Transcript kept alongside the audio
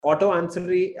auto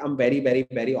ancillary, I'm very, very,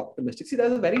 very optimistic. See,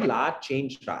 there's a very large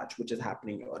change, Raj, which is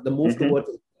happening here. The move towards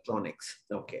electronics.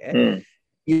 Okay.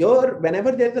 Here,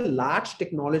 whenever there's a large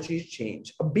technology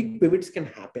change, a big pivots can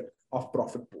happen of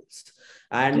profit pools.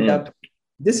 And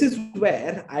this is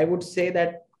where I would say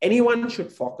that anyone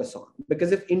should focus on,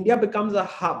 because if India becomes a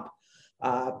hub,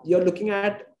 you're looking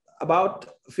at about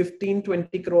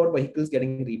 15-20 crore vehicles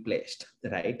getting replaced,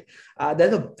 right?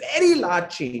 There's a very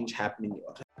large change happening here.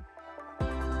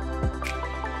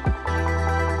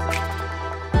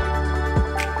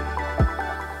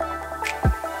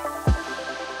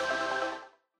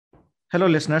 Hello,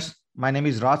 listeners. My name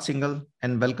is Raj Singhal,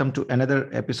 and welcome to another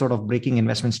episode of Breaking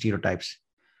Investment Stereotypes.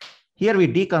 Here we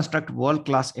deconstruct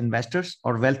world-class investors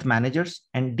or wealth managers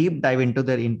and deep dive into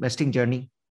their investing journey,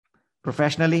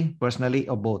 professionally, personally,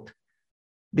 or both.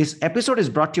 This episode is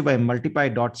brought to you by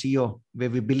Multiply.co, where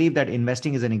we believe that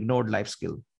investing is an ignored life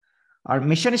skill. Our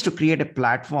mission is to create a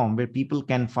platform where people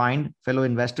can find fellow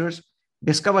investors,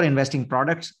 discover investing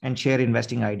products, and share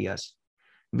investing ideas.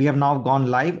 We have now gone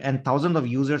live and thousands of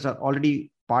users are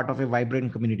already part of a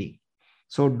vibrant community.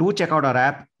 So do check out our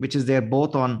app, which is there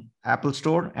both on Apple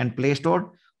Store and Play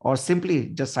Store, or simply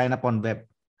just sign up on web.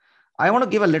 I want to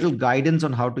give a little guidance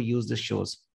on how to use the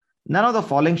shows. None of the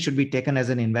following should be taken as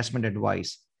an investment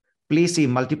advice. Please see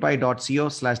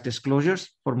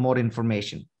multiply.co/disclosures for more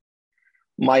information.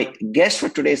 My guest for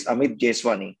today is Amit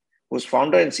Jeswani, who's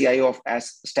founder and CIO of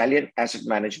Stallion Asset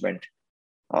Management.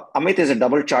 Amit is a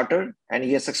double charter, and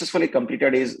he has successfully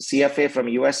completed his CFA from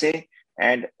USA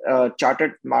and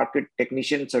Chartered Market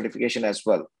Technician certification as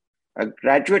well. A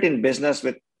graduate in business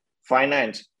with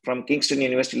finance from Kingston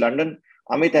University, London,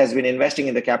 Amit has been investing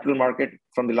in the capital market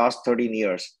from the last 13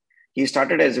 years. He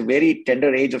started at a very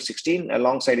tender age of 16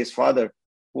 alongside his father,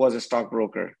 who was a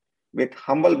stockbroker. With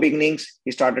humble beginnings,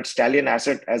 he started Stallion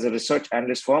Asset as a research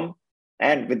analyst firm,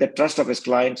 and with the trust of his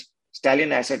clients,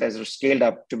 Stallion Asset has scaled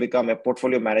up to become a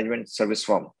portfolio management service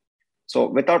firm. So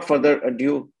without further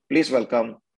ado, please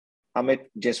welcome Amit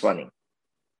Jeswani.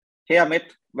 Hey, Amit,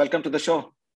 welcome to the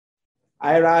show.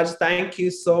 Hi, Raj. Thank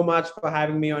you so much for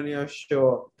having me on your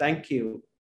show. Thank you.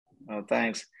 Oh,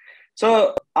 thanks.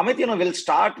 So, Amit, we'll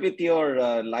start with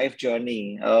your life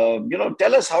journey.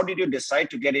 Tell us, how did you decide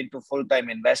to get into full-time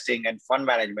investing and fund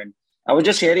management? I was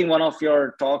just hearing one of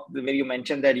your talk where you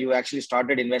mentioned that you actually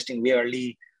started investing way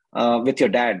early with your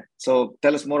dad. So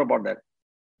tell us more about that.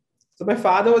 So my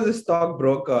father was a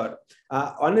stockbroker.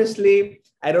 Honestly,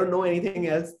 I don't know anything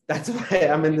else. That's why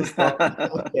I'm in the stock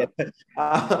market.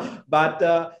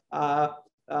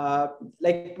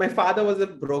 Like my father was a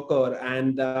broker,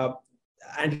 and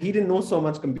he didn't know so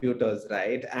much computers,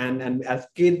 right? And as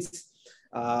kids,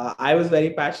 I was very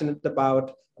passionate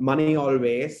about money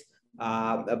always.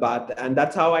 And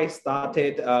that's how I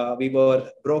started. We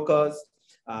were brokers.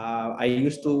 There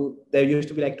used to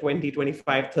be like 20,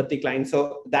 25, 30 clients.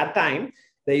 So that time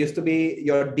there used to be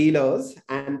your dealers,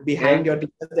 and behind your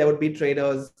dealers, there would be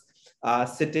traders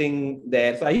sitting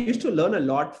there. So I used to learn a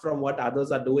lot from what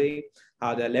others are doing,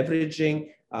 how they're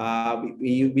leveraging. I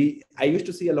used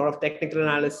to see a lot of technical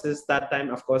analysis that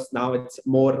time. Of course, now it's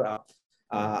more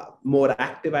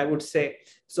active, I would say.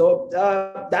 So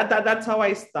that's how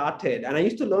I started. And I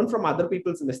used to learn from other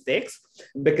people's mistakes,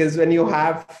 because when you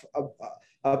have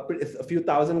a few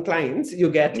thousand clients, you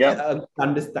get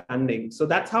understanding. So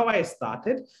that's how I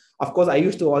started. Of course, I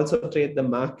used to also trade the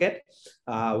market,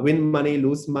 win money,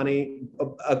 lose money,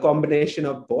 a combination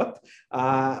of both.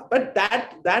 But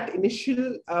that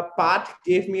initial part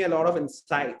gave me a lot of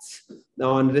insights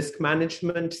on risk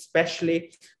management,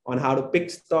 especially on how to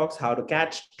pick stocks, how to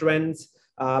catch trends.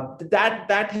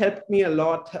 That helped me a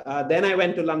lot. Then I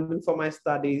went to London for my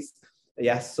studies.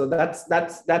 Yes, so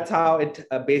that's how it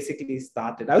basically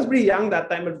started. I was pretty young that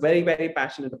time, but very, very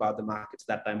passionate about the markets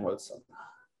that time also.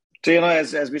 So,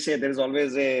 as we say, there is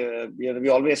always we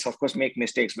always, of course, make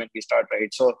mistakes when we start,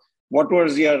 right? So what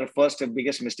was your first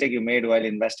biggest mistake you made while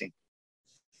investing?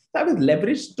 I was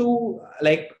leveraged to,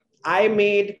 I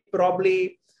made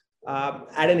probably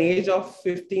at an age of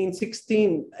 15,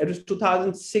 16, it was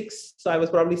 2006. So I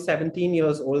was probably 17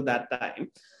 years old that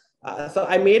time. So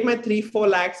I made my 3-4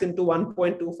 lakhs into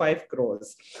 1.25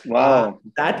 crores. Wow.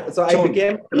 I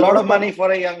became a lot of money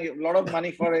for a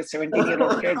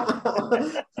 17-year-old kid.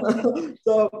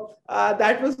 So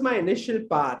that was my initial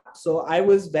part. So I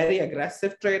was very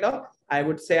aggressive trader. I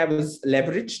would say I was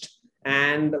leveraged.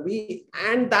 And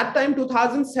that time,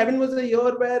 2007 was a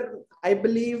year where I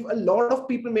believe a lot of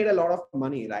people made a lot of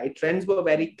money, right? Trends were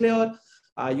very clear.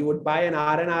 You would buy an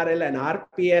RNRL, an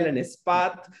RPL, an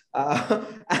Ispat,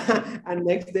 and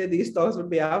next day these stocks would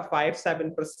be up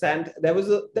 5-7%. There was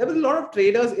a lot of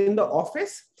traders in the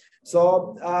office.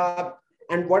 So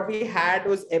and what we had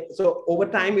was, so over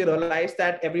time we realized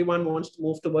that everyone wants to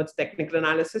move towards technical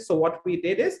analysis. So what we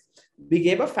did is we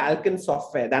gave a Falcon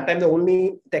software. That time the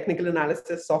only technical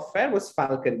analysis software was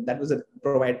Falcon that was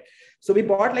provided. So we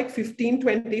bought like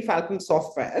 15-20 Falcon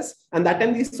softwares, and that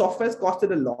time these softwares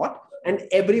costed a lot, and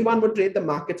everyone would trade the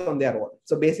markets on their own.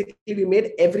 So basically we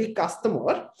made every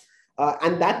customer,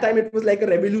 and that time it was like a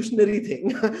revolutionary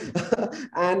thing.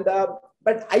 And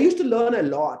but I used to learn a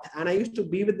lot, and I used to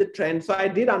be with the trend. So I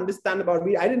did understand about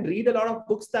I didn't read a lot of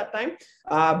books that time,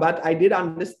 but I did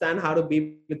understand how to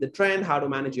be with the trend, how to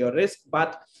manage your risk.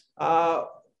 But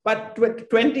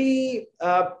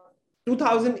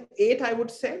 2008, I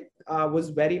would say, was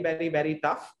very, very, very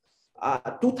tough.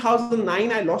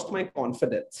 2009, I lost my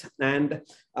confidence. And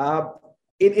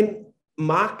in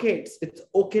markets, it's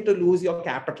okay to lose your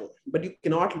capital, but you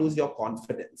cannot lose your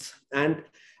confidence. And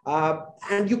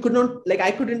you could not, like, I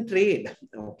couldn't trade.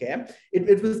 Okay.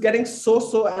 It was getting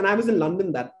so, and I was in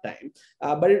London that time,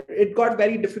 but it got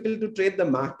very difficult to trade the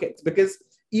markets, because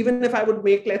even if I would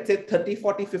make, let's say 30,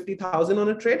 40, 50,000 on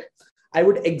a trade, I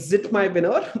would exit my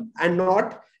winner, and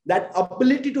not that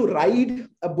ability to ride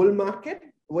a bull market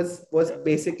was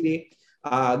basically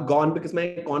gone, because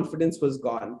my confidence was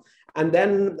gone. And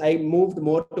then I moved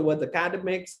more towards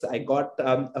academics. I got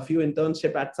a few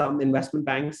internships at some investment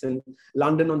banks in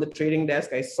London on the trading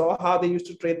desk. I saw how they used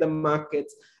to trade the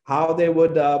markets, how they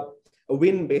would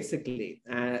win basically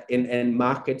in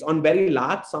markets on very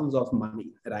large sums of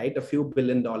money, right? A few $1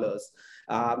 billion.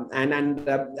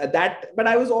 But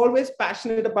I was always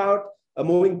passionate about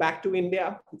moving back to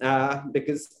India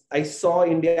because I saw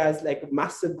India as like a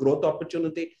massive growth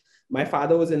opportunity. My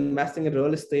father was investing in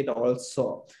real estate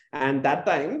also. And that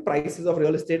time, prices of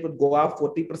real estate would go up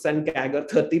 40% CAGR,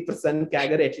 30%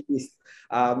 CAGR at least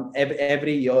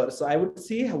every year. So I would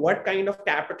see what kind of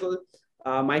capital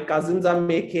my cousins are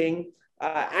making.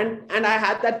 And I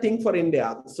had that thing for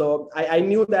India. So I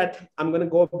knew that I'm going to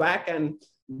go back and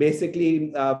basically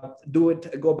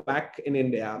go back in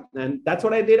India. And that's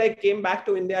what I did. I came back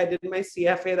to India. I did my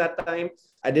CFA that time.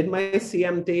 I did my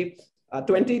CMT.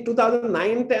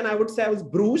 2009-10, I would say I was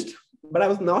bruised, but I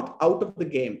was not out of the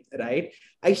game, right?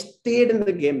 I stayed in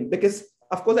the game because,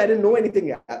 of course, I didn't know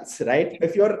anything else, right?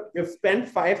 If you've spent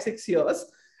 5-6 years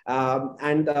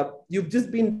and you've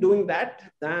just been doing that,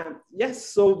 yes.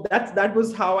 So that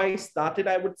was how I started,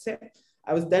 I would say.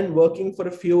 I was then working for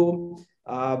a few,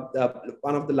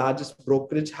 one of the largest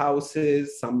brokerage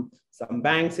houses, some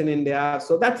banks in India.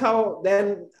 So that's how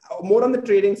then more on the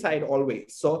trading side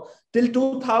always. So till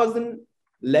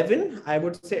 2011, I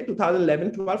would say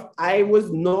 2011-12, I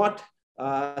was not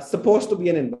supposed to be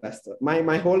an investor.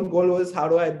 My whole goal was, how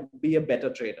do I be a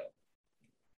better trader?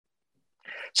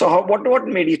 So what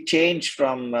made you change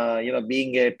from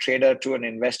being a trader to an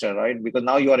investor, right? Because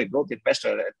now you are a growth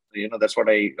investor. That's what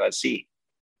I see.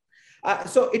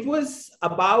 So it was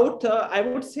about, I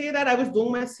would say that I was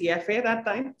doing my CFA that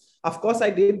time. Of course, I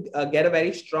did get a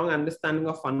very strong understanding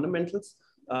of fundamentals.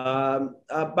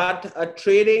 But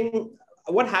trading,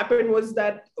 what happened was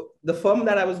that the firm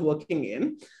that I was working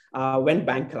in went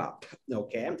bankrupt.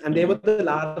 Okay. And they were the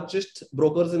largest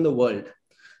brokers in the world.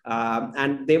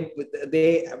 And they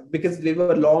because they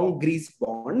were long Greece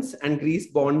bonds, and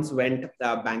Greece bonds went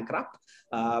bankrupt.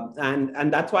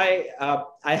 And that's why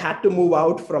I had to move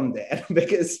out from there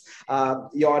because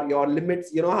your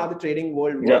limits, you know how the trading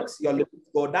world works, your limits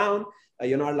go down,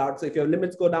 you're not allowed. So if your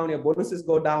limits go down, your bonuses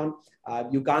go down,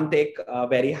 you can't take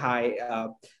very high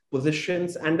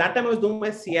positions. And that time I was doing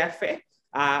my CFA.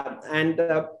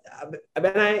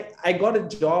 When I got a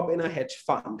job in a hedge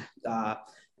fund,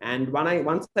 and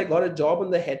once I got a job on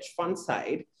the hedge fund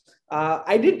side,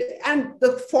 I did, and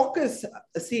the focus,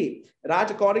 see,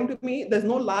 Raj, according to me, there's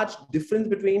no large difference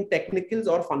between technicals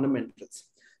or fundamentals.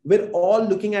 We're all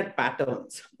looking at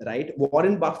patterns, right?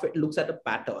 Warren Buffett looks at a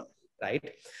pattern,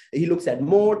 right? He looks at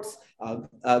moats,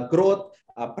 growth,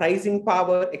 pricing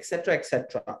power, etc.,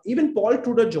 etc. Even Paul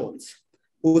Tudor Jones,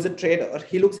 who's a trader,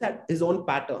 he looks at his own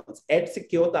patterns. Ed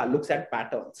Sekiota looks at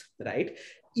patterns, right?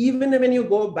 Even when you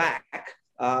go back,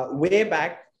 way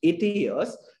back 80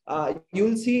 years,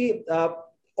 you'll see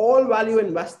all value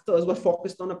investors were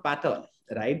focused on a pattern,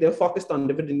 right? They're focused on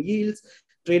dividend yields,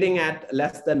 trading at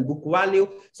less than book value.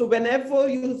 So whenever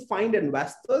you find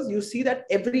investors, you see that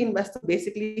every investor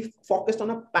basically focused on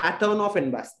a pattern of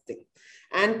investing.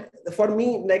 And for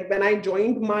me, like when I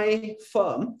joined my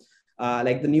firm,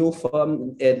 like the new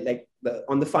firm,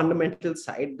 on the fundamental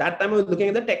side. That time I was looking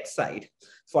at the tech side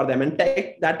for them, and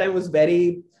tech that time was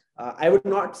very. I would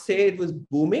not say it was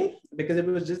booming because it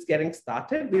was just getting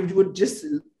started. We would just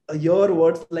hear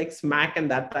words like smack and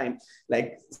that time,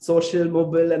 like social,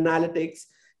 mobile, analytics,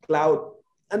 cloud,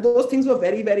 and those things were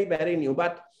very, very, very new.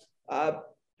 But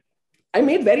I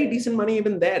made very decent money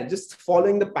even there, just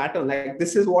following the pattern. Like,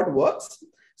 this is what works.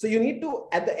 So you need to,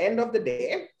 at the end of the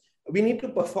day, we need to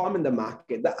perform in the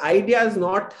market. The idea is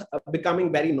not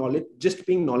becoming just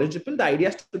being knowledgeable. The idea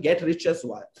is to get rich as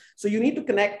well. So you need to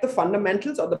connect the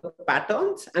fundamentals or the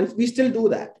patterns, and we still do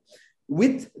that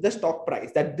with the stock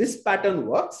price, that this pattern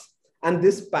works and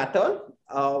this pattern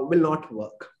will not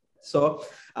work. So,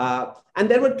 and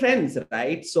there were trends,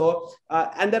 right? So,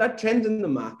 and there are trends in the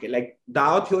market. Like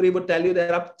Dow theory would tell you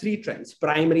there are 3 trends: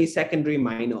 primary, secondary,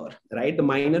 minor, right? The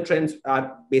minor trends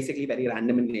are basically very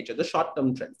random in nature, the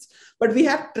short-term trends. But we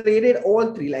have traded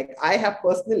all 3. Like, I have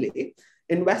personally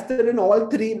invested in all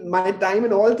 3, my time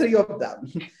in all 3 of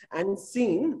them, and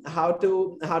seen how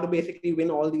to basically win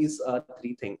all these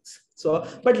 3 things. So,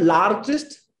 but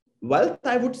largest wealth,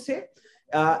 I would say,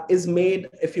 is made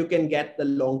if you can get the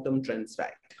long-term trends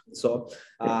right. So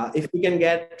if you can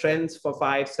get trends for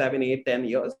 5, 7, 8, 10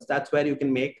 years, that's where you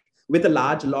can make, with a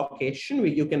large location,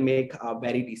 you can make a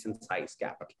very decent size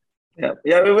capital.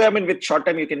 Yeah. I mean, with short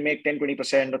term, you can make 10,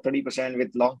 20% or 30%.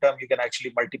 With long term, you can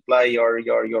actually multiply your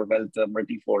wealth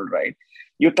multifold, right?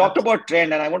 You talked about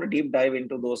trend, and I want to deep dive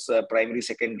into those primary,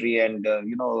 secondary, and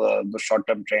the short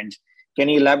term trends. Can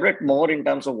you elaborate more in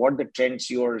terms of what the trends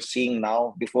you're seeing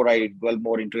now before I dwell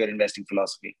more into your investing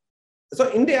philosophy? So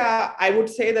India, I would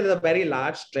say there is a very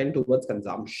large trend towards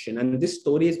consumption, and this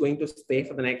story is going to stay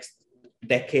for the next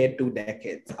decade, 2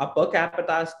 decades. Our per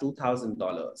capita is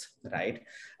 $2,000, right?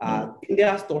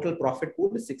 India's total profit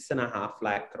pool is 6.5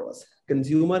 lakh crores.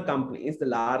 Consumer companies, the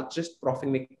largest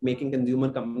profit-making consumer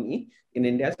company in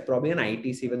India is probably an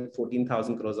ITC with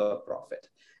 14,000 crores of profit.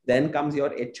 Then comes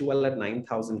your HUL at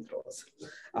 9,000 crores.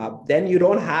 Then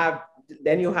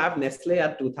you have Nestle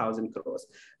at 2,000 crores.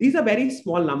 These are very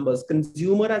small numbers.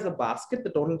 Consumer as a basket, the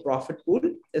total profit pool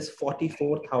is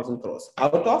 44,000 crores.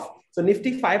 So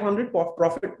Nifty 500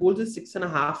 profit pools is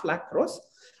 6.5 lakh crores.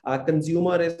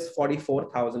 Consumer is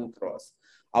 44,000 crores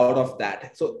out of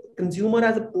that. So consumer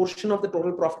as a portion of the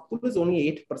total profit pool is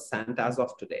only 8% as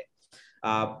of today.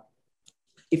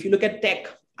 If you look at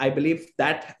tech, I believe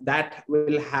that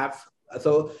will have, as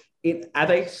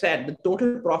I said, the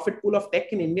total profit pool of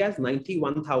tech in India is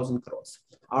 91,000 crores.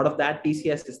 Out of that,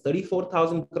 TCS is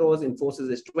 34,000 crores,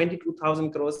 Infosys is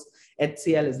 22,000 crores,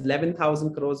 HCL is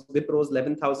 11,000 crores, Wipro is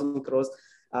 11,000 crores.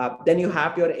 Then you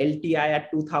have your LTI at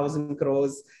 2,000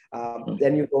 crores.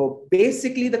 Then you go,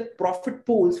 basically the profit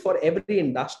pools for every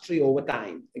industry over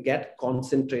time get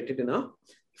concentrated in a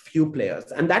few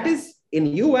players. And that is in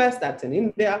US, that's in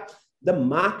India. The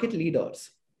market leaders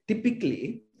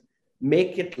typically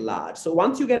make it large. So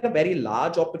once you get a very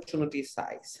large opportunity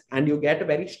size and you get a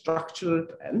very structural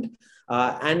trend,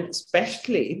 and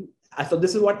especially, so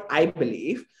this is what I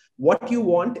believe, what you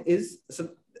want is, so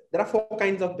there are 4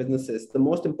 kinds of businesses. The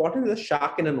most important is a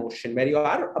shark in an ocean, where you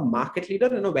are a market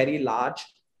leader in a very large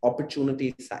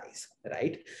opportunity size,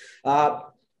 right?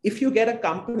 If you get a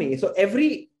company, so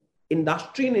every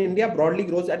industry in India broadly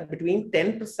grows at between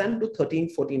 10% to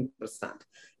 13-14%.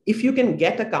 If you can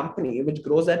get a company which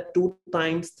grows at 2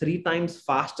 times, 3 times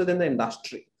faster than the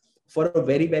industry for a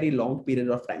very, very long period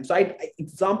of time. So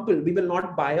example, we will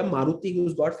not buy a Maruti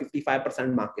who's got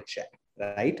 55% market share,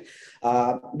 right?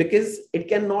 Because it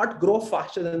cannot grow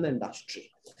faster than the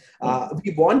industry.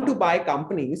 We want to buy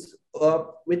companies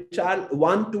which are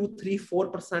 1, 2, 3,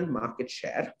 4% market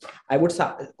share. I would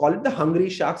call it the hungry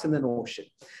sharks in the ocean,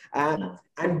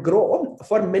 and grow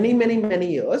for many, many,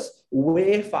 many years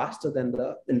way faster than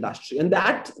the industry. And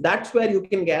that's where you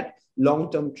can get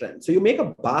long-term trends. So you make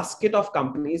a basket of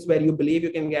companies where you believe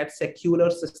you can get secular,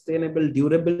 sustainable,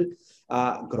 durable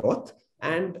growth,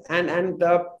 and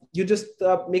you just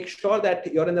make sure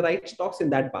that you're in the right stocks in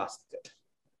that basket.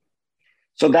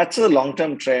 So that's a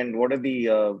long-term trend. What are the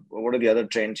other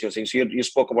trends you're seeing? So you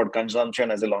spoke about consumption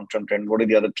as a long-term trend. What are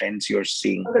the other trends you're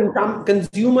seeing?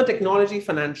 Consumer, technology,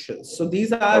 financials. So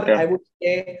these are, okay, I would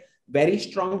say, very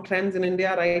strong trends in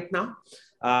India right now.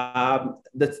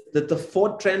 The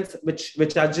 4 trends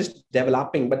which are just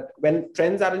developing, but when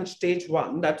trends are in stage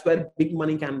 1, that's where big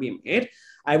money can be made.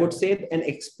 I would say an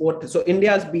export. So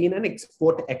India has been an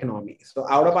export economy. So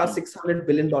out of our $600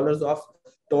 billion of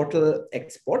total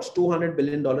exports, $200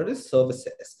 billion is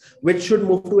services, which should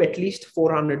move to at least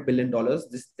 $400 billion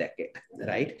this decade,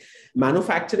 right?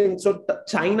 Manufacturing, so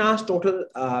China's total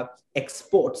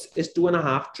exports is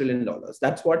 $2.5 trillion.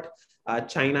 That's what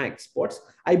China exports.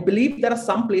 I believe there are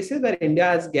some places where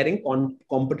India is getting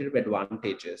competitive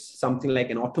advantages, something like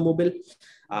an automobile.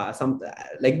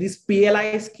 Like these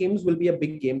PLI schemes will be a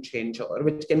big game changer,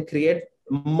 which can create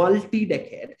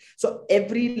multi-decade. So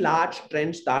every large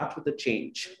trend starts with a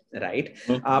change, right?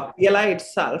 PLI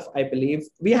itself, I believe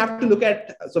we have to look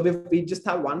at, so we just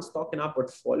have one stock in our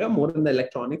portfolio, more in the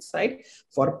electronics side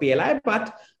for PLI,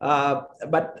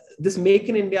 but this Make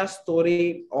in India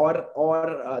story or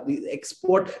the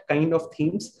export kind of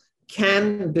themes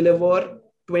can deliver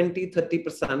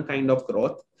 20-30% kind of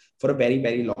growth for a very,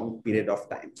 very long period of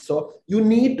time. So you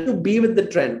need to be with the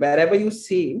trend wherever you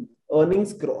see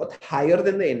earnings growth higher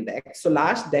than the index. So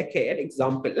last decade,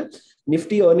 example,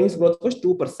 Nifty earnings growth was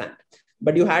 2%.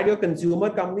 But you had your consumer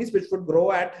companies which would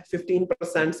grow at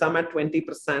 15%, some at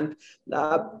 20%.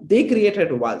 They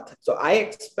created wealth. So I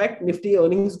expect Nifty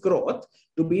earnings growth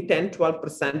to be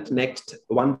 10-12% next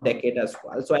one decade as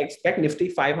well. So I expect Nifty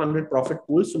 500 profit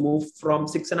pools to move from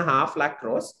 6.5 lakh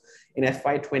crores in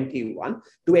FY21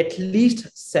 to at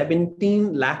least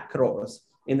 17 lakh crores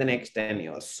in the next 10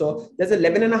 years. So there's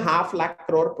 11.5 lakh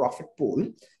crore profit pool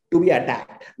to be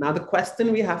attacked. Now, the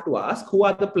question we have to ask, who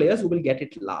are the players who will get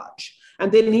it large?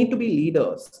 And they need to be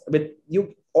leaders with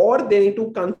you, or they need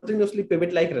to continuously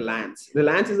pivot like Reliance.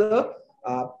 Reliance is a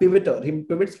pivoter. He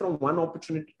pivots from one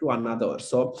opportunity to another.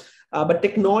 So, but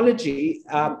technology,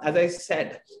 as I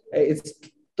said, is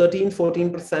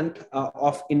 13-14%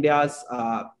 of India's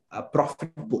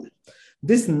profit pool.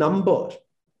 This number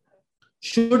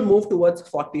should move towards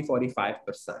 40-45%.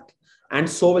 And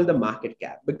so will the market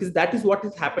cap, because that is what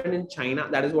has happened in China.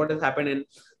 That is what has happened in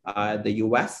the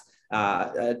US.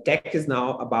 Tech is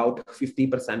now about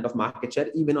 50% of market share,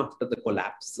 even after the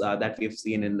collapse that we've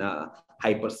seen in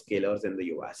hyperscalers in the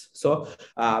US. So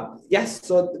yes,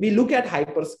 so we look at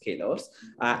hyperscalers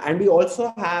and we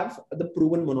also have the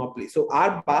proven monopoly. So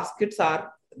our baskets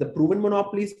are the proven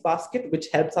monopolies basket, which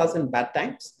helps us in bad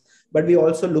times. But we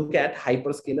also look at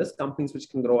hyperscalers, companies which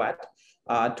can grow at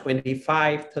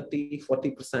 25, 30,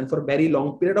 40% for a very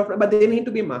long period of time, but they need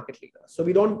to be market leaders. So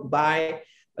we don't buy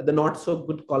the not so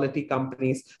good quality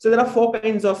companies. So there are 4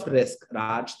 kinds of risk,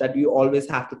 Raj, that you always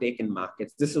have to take in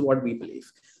markets. This is what we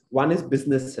believe. One is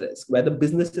business risk, where the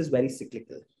business is very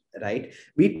cyclical, right?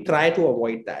 We try to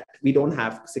avoid that. We don't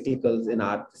have cyclicals in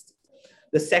our business.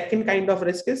 The second kind of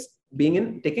risk is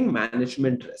taking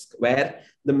management risk, where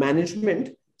the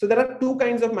management, so there are 2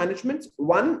 kinds of managements.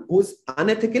 One who's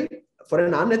unethical. For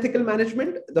an unethical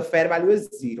management, the fair value is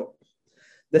 0.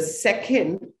 The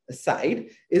second side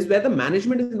is where the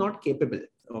management is not capable.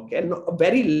 Okay,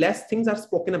 very less things are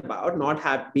spoken about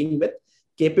not being with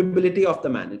capability of the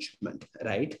management,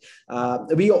 right?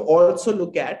 We also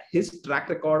look at his track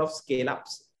record of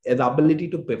scale-ups, the ability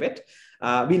to pivot.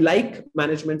 We like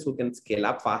managements who can scale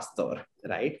up faster,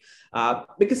 right?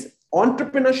 Because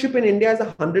entrepreneurship in India is a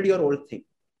 100-year-old thing.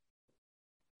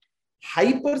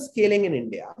 Hyperscaling in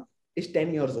India is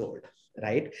 10 years old,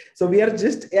 right? So we are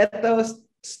just at the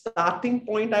starting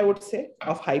point, I would say,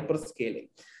 of hyperscaling.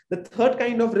 The third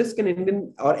kind of risk in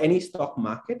Indian or any stock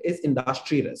market is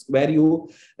industry risk, where you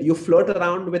flirt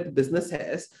around with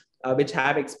businesses which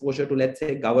have exposure to, let's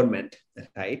say, government,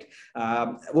 right?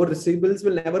 Where receivables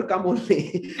will never come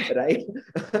only, right?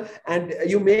 And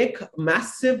you make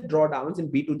massive drawdowns in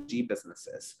B2G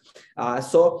businesses.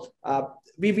 So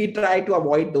we try to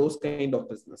avoid those kind of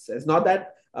businesses. Not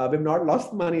that we've not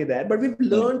lost money there, but we've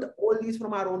learned all these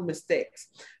from our own mistakes.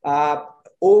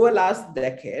 Over last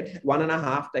decade,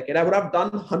 1.5 decade, I would have done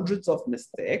hundreds of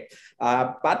mistakes,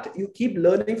 but you keep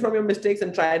learning from your mistakes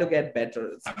and try to get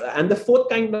better. And the fourth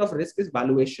kind of risk is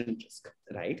valuation risk,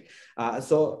 right?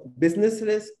 So business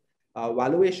risk,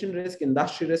 valuation risk,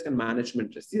 industry risk, and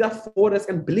management risk. These are 4 risks,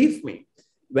 and believe me,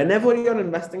 whenever you're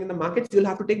investing in the markets, you'll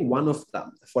have to take one of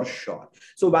them for sure.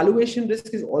 So valuation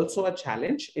risk is also a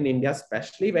challenge in India,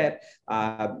 especially where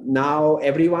now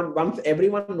once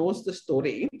everyone knows the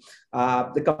story,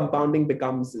 the compounding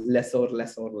becomes lesser.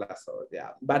 Yeah.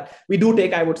 But we do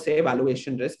take, I would say,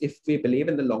 valuation risk if we believe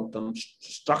in the long-term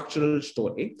structural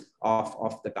story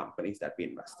of the companies that we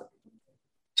invest in.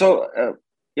 So,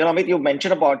 Amit, you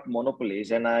mentioned about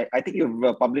monopolies, and I think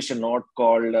you've published a note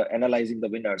called Analyzing the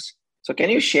Winners. So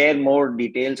can you share more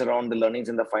details around the learnings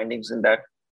and the findings in that?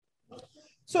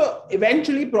 So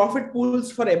eventually profit pools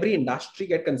for every industry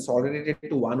get consolidated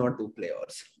to one or two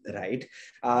players, right?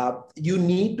 You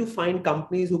need to find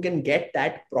companies who can get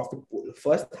that profit pool.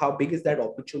 First, how big is that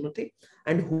opportunity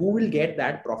and who will get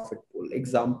that profit pool?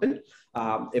 Example,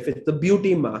 if it's the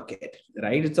beauty market,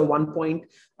 right? It's a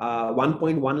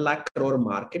 1.1 lakh crore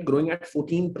market growing at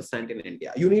 14% in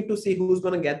India. You need to see who's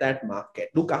going to get that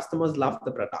market. Do customers love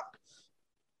the product?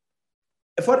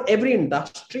 For every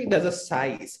industry, there's a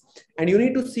size, and you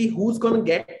need to see who's going to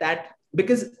get that,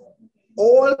 because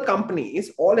all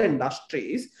companies, all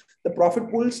industries, the profit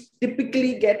pools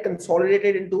typically get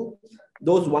consolidated into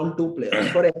those 1-2 players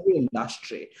for every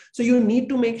industry. So you need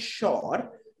to make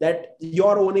sure that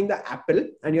you're owning the Apple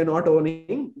and you're not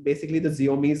owning basically the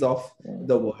Xiaomi's of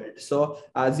the world. So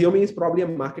Xiaomi is probably a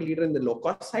market leader in the low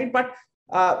cost side, but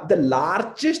the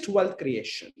largest wealth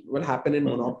creation will happen in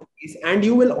monopolies, and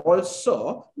you will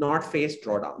also not face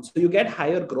drawdowns. So you get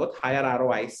higher growth, higher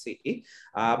ROIC.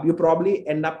 You probably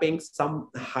end up paying some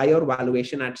higher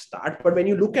valuation at start. But when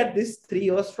you look at this 3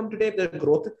 years from today, the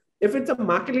growth, if it's a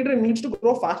market leader, it needs to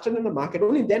grow faster than the market.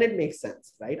 Only then it makes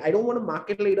sense, right? I don't want a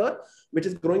market leader which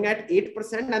is growing at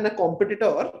 8% and a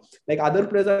competitor, like other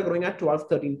players, are growing at 12,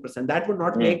 13%. That would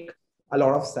not make a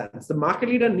lot of sense. The market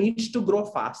leader needs to grow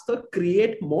faster,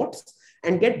 create moats,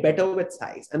 and get better with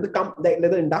size. And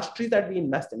the industries that we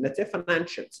invest in, let's say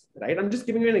financials, right? I'm just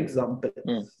giving you an example.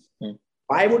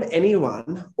 Why would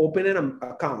anyone open an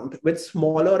account with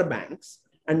smaller banks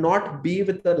and not be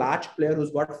with the large player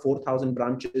who's got 4,000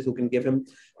 branches, who can give him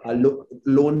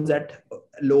loans at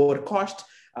lower cost?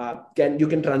 You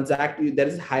can transact, there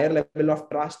is a higher level of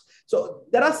trust. So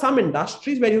there are some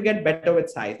industries where you get better with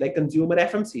size, like consumer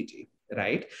FMCG,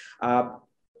 right?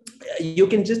 You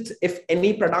can just, if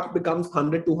any product becomes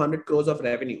 100, 200 crores of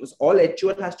revenues, all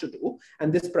HUL has to do,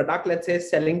 and this product, let's say, is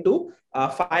selling to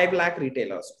 5 lakh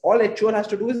retailers, all HUL has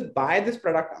to do is buy this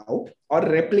product out or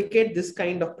replicate this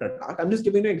kind of product. I'm just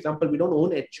giving you an example. We don't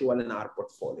own HUL in our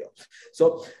portfolio.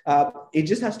 So it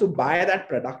just has to buy that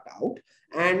product out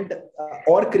and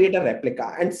or create a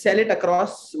replica and sell it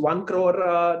across 1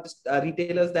 crore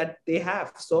retailers that they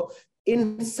have. So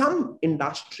in some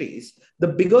industries, the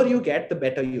bigger you get, the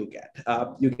better you get.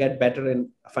 You get better in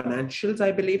financials,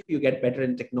 I believe. You get better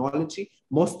in technology.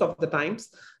 Most of the times,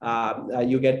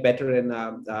 you get better in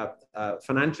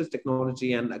financials,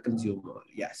 technology, and consumer.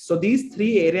 Yes. So these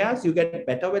 3 areas, you get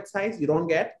better with size. You don't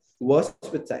get worse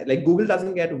with size. Like Google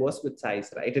doesn't get worse with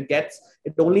size, right?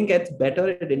 It only gets better.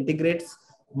 It integrates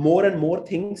more and more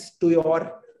things to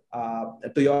your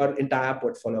entire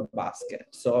portfolio basket.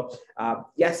 So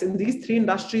yes, in these 3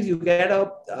 industries, you get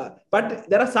but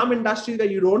there are some industries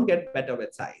where you don't get better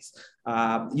with size.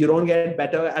 You don't get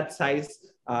better at size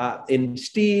in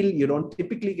steel. You don't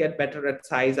typically get better at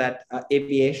size at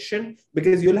aviation,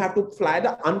 because you'll have to fly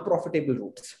the unprofitable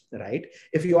routes, right?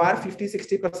 If you are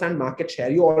 50-60% market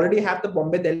share, you already have the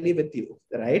Bombay Delhi with you,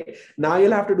 right? Now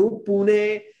you'll have to do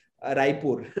Pune,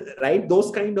 Raipur, right?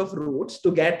 Those kind of routes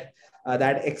to get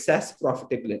that excess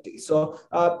profitability. So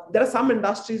there are some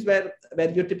industries where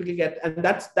you typically get, and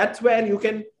that's where you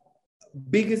can,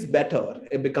 big is better.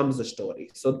 It becomes a story.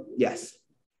 So yes.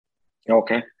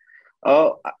 Okay.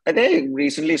 I think I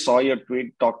recently saw your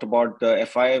tweet talked about the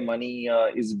FI money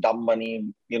is dumb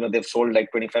money. You know, they've sold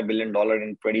like $25 billion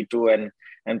in 22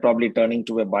 and probably turning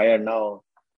to a buyer now.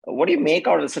 What do you make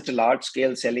out of such a large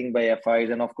scale selling by FIs?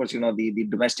 And of course, you know, the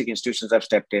domestic institutions have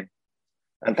stepped in.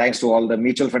 And thanks to all the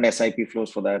mutual fund SIP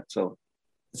flows for that. So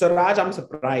Raj, I'm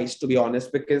surprised, to be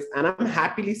honest, and I'm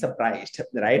happily surprised,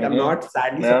 right? I'm not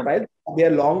sadly surprised. We are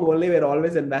long only. We're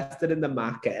always invested in the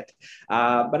market.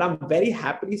 But I'm very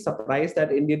happily surprised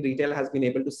that Indian retail has been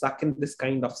able to suck in this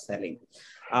kind of selling.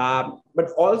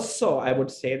 But also, I would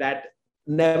say that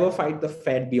never fight the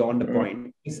Fed beyond a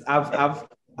point.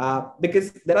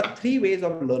 Because there are 3 ways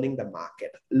of learning the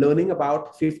market. Learning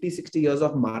about 50, 60 years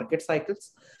of market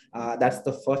cycles. That's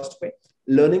the first way.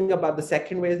 The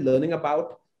second way is learning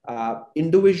about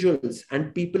individuals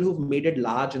and people who've made it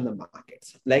large in the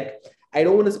markets. Like, I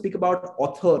don't want to speak about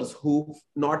authors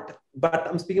but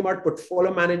I'm speaking about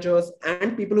portfolio managers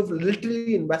and people who've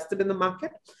literally invested in the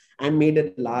market and made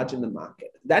it large in the market.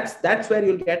 That's where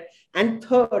you'll get. And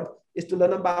third is to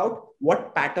learn about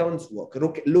what patterns work.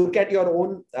 Look at your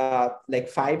own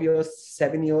 5 years,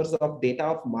 7 years of data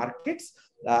of markets,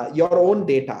 your own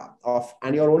data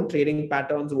and your own trading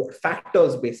patterns,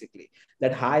 factors basically,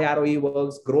 that high ROE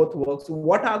works, growth works.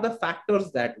 What are the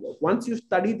factors that work? Once you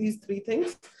study these 3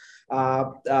 things,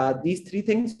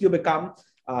 you become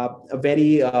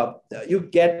you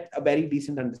get a very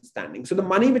decent understanding. So the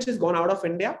money which has gone out of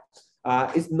India,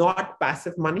 is not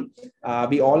passive money.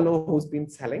 We all know who's been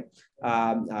selling.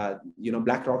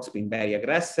 BlackRock's been very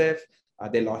aggressive.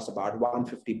 They lost about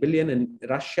 150 billion in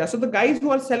Russia. So the guys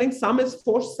who are selling, some is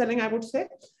forced selling, I would say,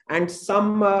 and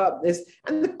some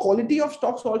and the quality of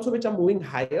stocks also which are moving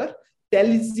higher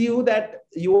tells you that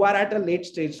you are at a late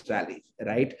stage rally,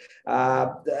 right?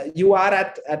 You are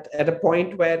at a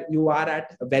point where you are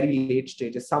at a very late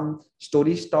stages. Some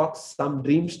story stocks, some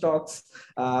dream stocks,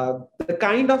 the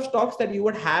kind of stocks that you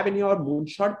would have in your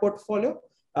moonshot portfolio.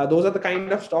 Those are the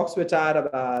kind of stocks which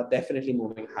are definitely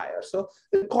moving higher. So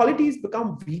the qualities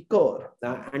become weaker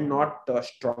and not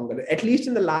stronger. At least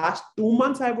in the last 2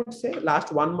 months, I would say,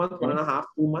 last 1 month, 1.5,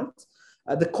 2 months,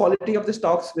 the quality of the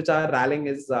stocks which are rallying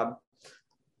is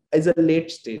a late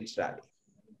stage rally.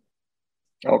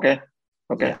 Okay.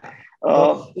 Yeah.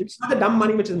 So it's not the dumb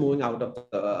money which is moving out of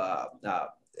the.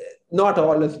 Not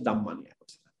all is dumb money, I would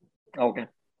say.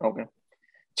 Okay.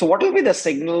 So what will be the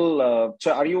signal?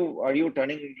 So are you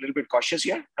turning a little bit cautious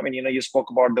here? I mean, you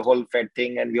spoke about the whole Fed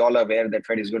thing, and we all are aware that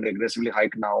Fed is going to aggressively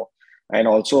hike now and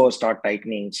also start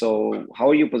tightening. So how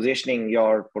are you positioning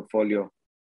your portfolio?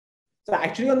 So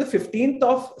actually on the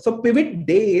 15th so pivot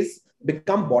days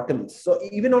become bottoms. So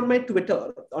even on my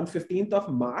Twitter on 15th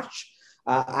of March,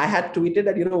 I had tweeted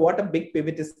that, what a big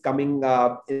pivot is coming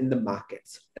in the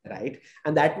markets, right?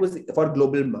 And that was for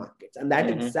global markets. And that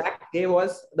exact day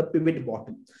was the pivot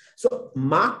bottom. So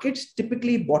markets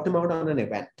typically bottom out on an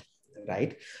event,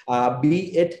 right?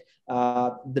 Be it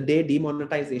the day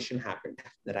demonetization happened,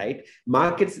 right?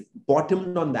 Markets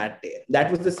bottomed on that day. That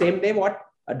was the same day what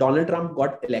Donald Trump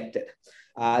got elected.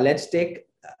 Let's take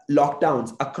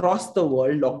lockdowns across the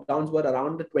world. Lockdowns were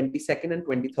around the 22nd and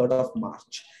 23rd of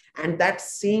March. And that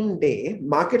same day,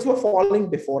 markets were falling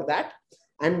before that.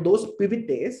 And those pivot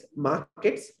days,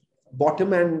 markets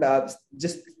bottom and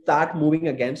just start moving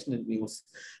against the news.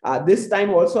 This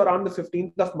time also around the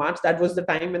 15th of March, that was the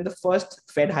time when the first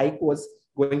Fed hike was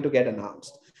going to get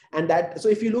announced. And so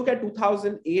if you look at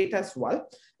 2008 as well,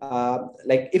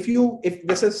 if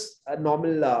this is a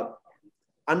normal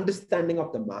understanding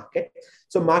of the market.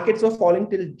 So markets were falling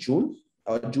till June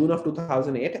of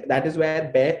 2008. That is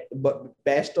where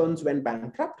Bear Stearns went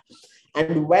bankrupt.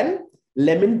 And when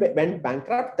Lehman went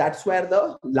bankrupt, that's where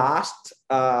the last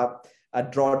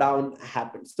drawdown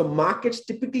happened. So markets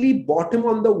typically bottom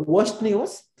on the worst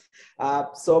news.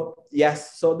 So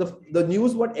the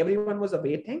news what everyone was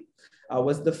awaiting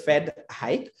was the Fed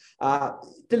hike.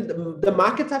 Till the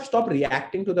markets have stopped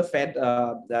reacting to the Fed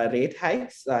rate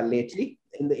hikes lately.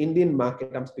 In the Indian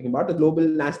market, I'm speaking about, the global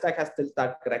Nasdaq has still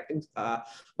started correcting.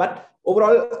 But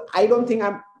overall, I don't think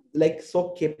I'm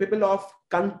so capable of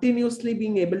continuously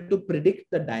being able to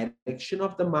predict the direction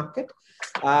of the market.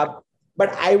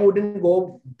 But I wouldn't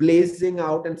go blazing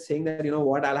out and saying that,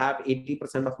 I'll have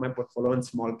 80% of my portfolio in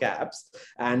small caps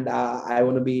and I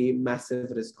want to be massive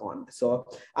risk on. So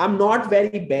I'm not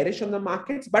very bearish on the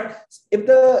markets, but if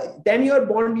the 10-year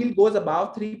bond yield goes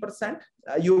above 3%,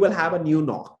 you will have a new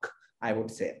knock, I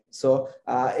would say. So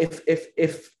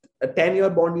if a 10-year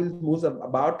bond yield moves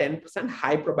about 10%,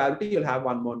 high probability you'll have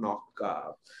one more knock.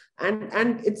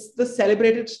 And it's the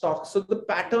celebrated stocks. So the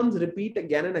patterns repeat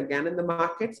again and again in the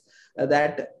markets,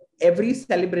 that every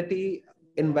celebrity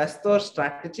investor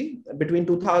strategy between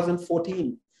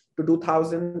 2014 to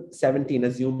 2017,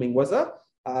 assuming was a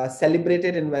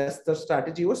celebrated investor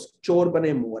strategy, was chor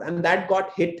bane more. And that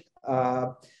got hit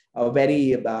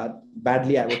very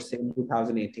badly, I would say, in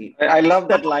 2018. I love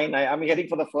that line. I'm hearing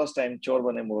for the first time, chor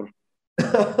bane more.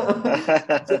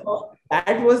 So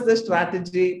that was the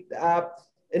strategy.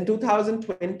 In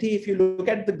 2020, if you look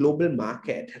at the global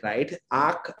market, right,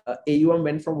 ARK AUM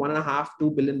went from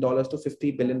 $1.5-2 billion to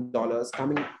 $50 billion,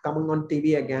 coming on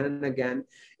TV again and again.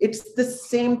 It's the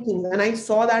same thing. And I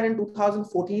saw that in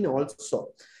 2014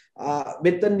 also.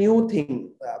 With the new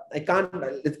thing,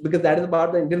 it's because that is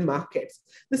about the Indian markets.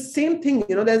 The same thing,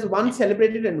 there's one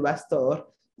celebrated investor,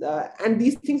 and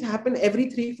these things happen every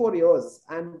 3-4 years.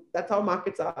 And that's how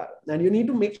markets are. And you need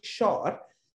to make sure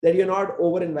that you're not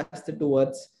over-invested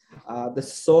towards the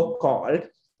so-called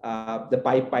the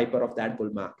Pied Piper of that bull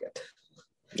market.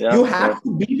 Yeah, you have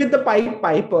to be with the Pied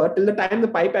Piper till the time the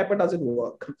Pied Piper doesn't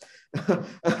work.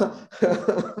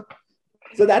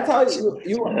 So that's how you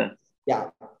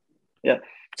yeah.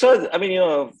 So, I mean,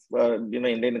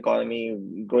 Indian economy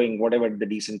growing whatever the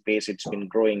decent pace it's been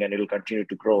growing, and it'll continue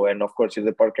to grow. And of course,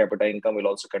 the per capita income will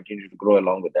also continue to grow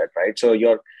along with that, right? So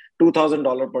your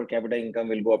 $2,000 per capita income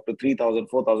will go up to $3,000,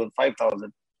 $4,000,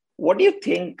 $5,000. What do you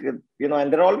think, and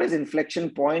there are always inflection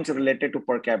points related to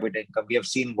per capita income. We have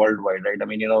seen worldwide, right? I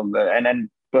mean, and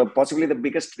possibly the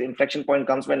biggest inflection point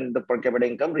comes when the per capita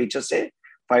income reaches, say,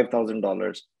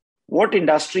 $5,000. What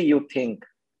industry you think,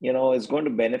 is going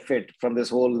to benefit from this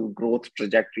whole growth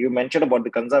trajectory? You mentioned about the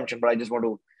consumption, but I just want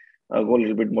to go a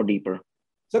little bit more deeper.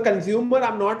 So consumer,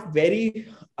 I'm not very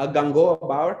gung-ho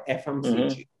about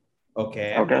FMCG.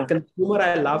 Okay. Consumer,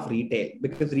 I love retail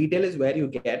because retail is where you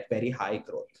get very high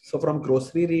growth. So from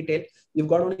grocery retail, you've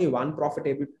got only one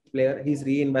profitable player. He's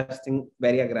reinvesting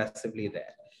very aggressively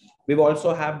there. We've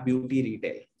also have beauty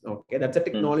retail. Okay. That's a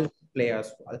technology player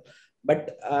as well.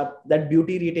 But that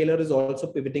beauty retailer is also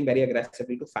pivoting very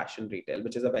aggressively to fashion retail,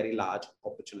 which is a very large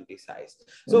opportunity size.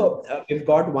 So we've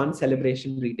got one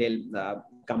celebration retail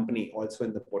company also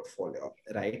in the portfolio,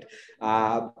 right?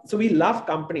 So we love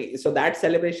companies. So that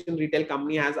celebration retail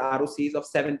company has ROCs of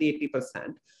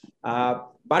 70-80%,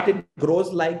 but it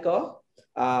grows like a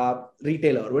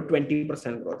retailer with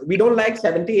 20% growth. We don't like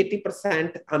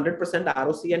 70-80%, 100%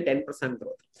 ROC and 10%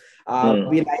 growth.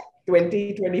 We like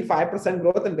 20-25%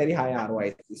 growth and very high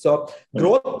ROIC. So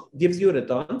growth gives you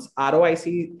returns.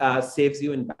 ROIC saves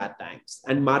you in bad times,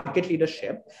 and market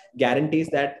leadership guarantees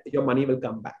that your money will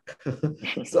come back.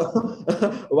 So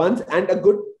and a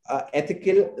good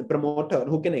ethical promoter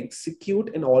who can execute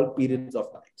in all periods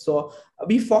of time. So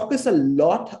we focus a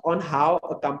lot on how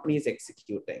a company is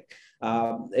executing.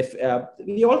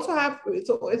 We also have,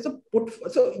 so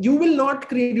you will not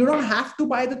create, you don't have to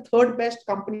buy the third best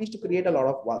companies to create a lot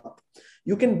of wealth.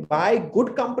 You can buy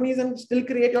good companies and still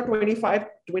create your 25,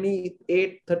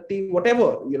 28, 30,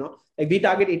 whatever, like we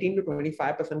target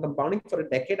 18-25% compounding for a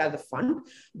decade as a fund,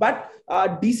 but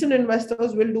decent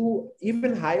investors will do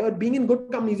even higher. Being in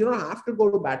good companies, you don't have to go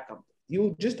to bad companies.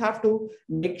 You just have to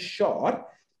make sure,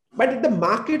 but the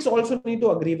markets also need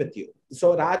to agree with you.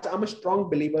 So Raj, I'm a strong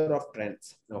believer of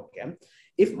trends. Okay.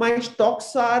 If my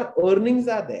earnings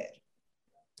are there,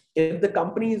 if the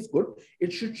company is good,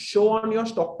 it should show on your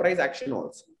stock price action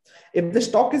also. If the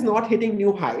stock is not hitting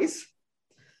new highs,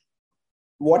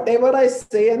 whatever I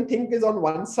say and think is on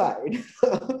one side,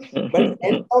 but at the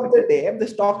end of the day, the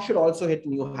stock should also hit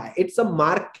new high. It's a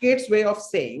market's way of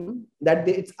saying that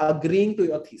it's agreeing to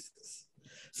your thesis.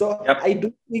 So I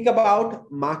do speak about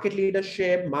market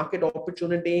leadership, market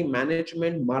opportunity,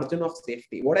 management, margin of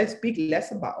safety. What I speak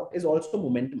less about is also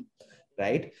momentum.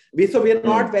 Right? We are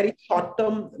not very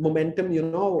short-term momentum,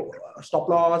 stop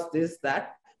loss, this,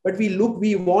 that, but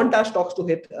we want our stocks to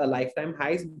hit lifetime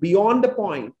highs beyond the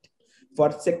point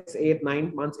for 6, 8,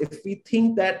 9 months. If we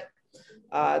think that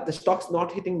the stock's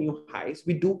not hitting new highs,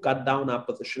 we do cut down our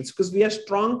positions because we are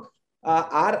strong.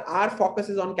 Our focus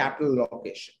is on capital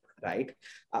allocation, right?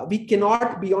 We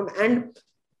cannot be on, and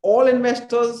all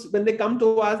investors, when they come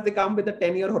to us, they come with a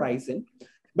 10-year horizon,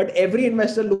 but every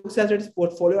investor looks at its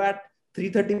portfolio at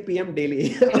 3:30 p.m.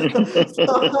 daily.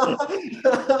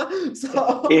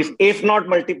 so if not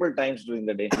multiple times during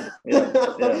the day.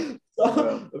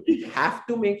 So we have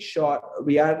to make sure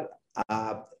we are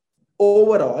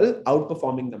overall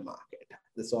outperforming the market.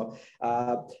 So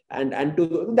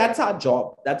that's our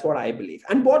job. That's what I believe.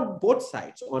 And both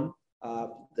sides, on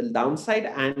the downside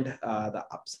and the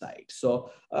upside.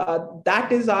 So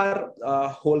that is our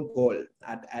whole goal.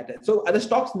 So the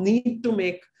stocks need to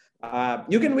make.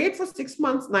 You can wait for 6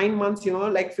 months, 9 months,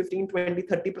 like 15, 20,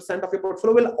 30% of your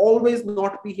portfolio will always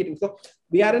not be hitting. So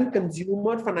we are in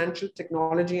consumer, financial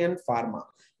technology, and pharma.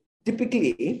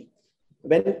 Typically,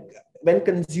 when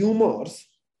consumers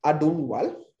are doing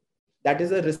well, that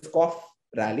is a risk-off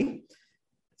rally.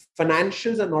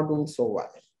 Financials are not doing so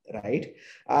well, right?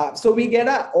 So we get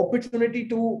an opportunity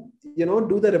to,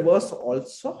 do the reverse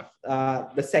also,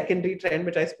 the secondary trend,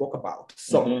 which I spoke about.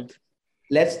 So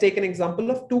let's take an example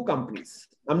of 2 companies.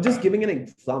 I'm just giving an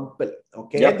example.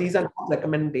 Okay. These are not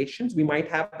recommendations. We might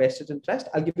have vested interest.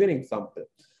 I'll give you an example.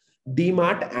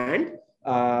 DMart and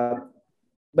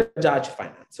Bajaj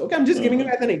Finance. Okay. I'm just giving you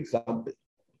as an example.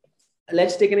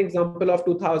 Let's take an example of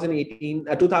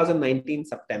 2019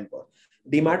 September.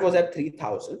 DMart was at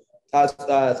 3,000.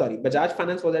 Bajaj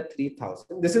Finance was at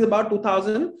 3,000. This is about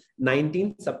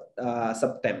 2019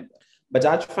 September.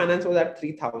 Bajaj Finance was at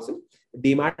 3,000.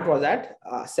 DMart was at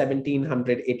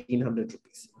 1,700, 1,800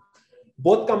 rupees.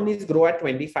 Both companies grow at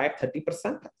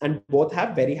 25-30% and both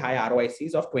have very high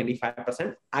ROICs of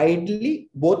 25%. Ideally,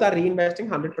 both are reinvesting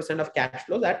 100% of cash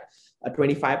flows at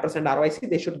 25% ROIC.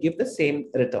 They should give the same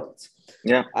returns.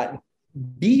 Yeah.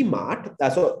 DMart,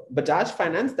 so Bajaj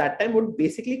Finance that time would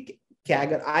basically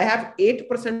CAGR. I have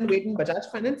 8% weight in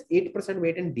Bajaj Finance, 8%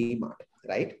 weight in DMart,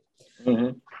 right?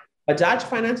 Bajaj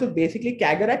Finance would basically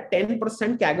CAGR at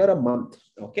 10% CAGR a month.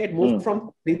 Okay, it moved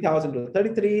from 3,000 to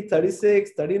 33,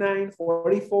 36, 39,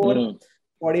 44,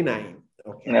 49.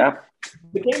 Okay, it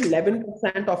became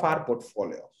 11% of our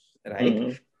portfolio,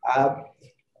 right?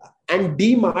 and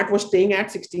DMart was staying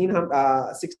at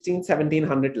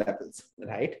 1700 levels,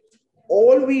 right?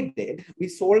 All we did, we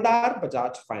sold our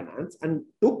Bajaj Finance and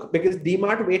took, because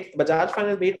DMart weight, Bajaj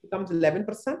Finance weight becomes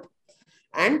 11%,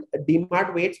 and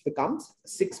DMart weights becomes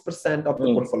 6% of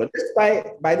the portfolio, just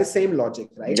by the same logic,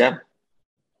 right? Yeah.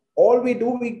 All we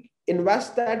do, we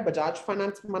invest that Bajaj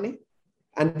Finance money,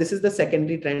 and this is the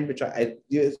secondary trend, which I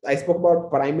spoke about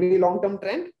primary long-term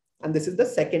trend, and this is the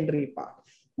secondary part.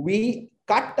 We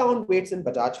cut down weights in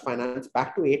Bajaj Finance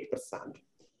back to 8%,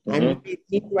 and we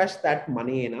invest that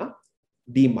money in a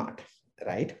DMart,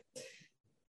 right?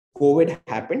 COVID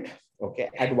happened. Okay.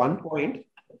 At one point,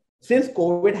 since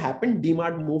COVID happened,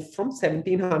 DMart moved from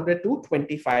 1700 to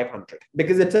 2500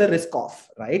 because it's a risk off,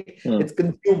 right? It's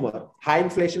consumer, high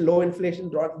inflation, low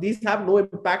inflation. These have no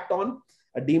impact on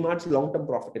a DMart's long-term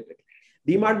profitability.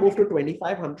 DMart moved to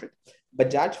 2500.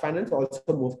 Bajaj Finance also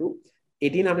moved to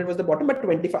 1800 was the bottom, but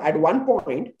 25. At one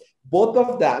point, both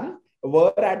of them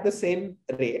were at the same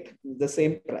rate, the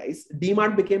same price.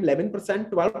 DMart became 11%,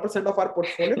 12% of our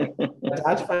portfolio.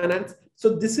 Bajaj Finance.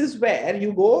 So this is where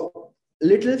you go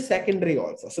little secondary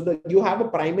also. So you have a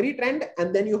primary trend,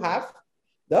 and then you have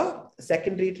the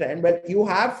secondary trend where you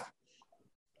have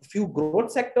few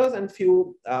growth sectors and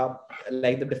few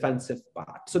like the defensive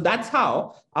part. So that's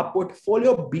how our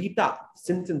portfolio beta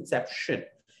since inception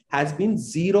has been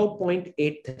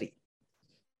 0.83.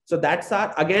 So that's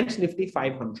our against Nifty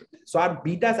 500. So our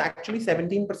beta is actually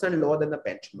 17% lower than the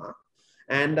benchmark.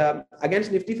 And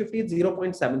against Nifty 50, it's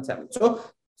 0.77.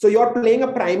 So you're playing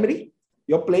a primary,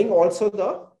 you're playing also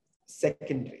the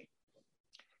secondary.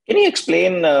 Can you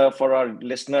explain for our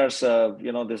listeners,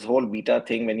 this whole beta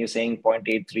thing, when you're saying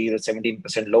 0.83, the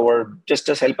 17% lower, just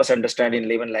help us understand in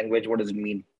layman language, what does it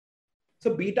mean?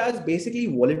 So beta is basically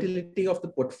volatility of the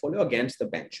portfolio against the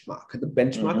benchmark. The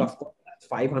benchmark, of course, has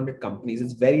 500 companies.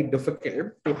 It's very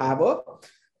difficult to have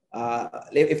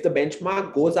if the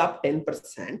benchmark goes up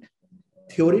 10%,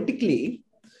 theoretically,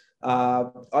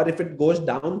 or if it goes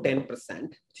down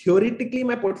 10%, theoretically,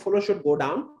 my portfolio should go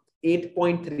down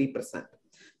 8.3%.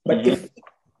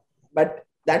 But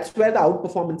that's where the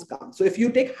outperformance comes. So if you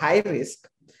take high risk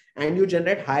and you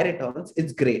generate high returns,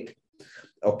 it's great.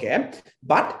 Okay.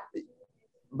 But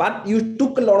you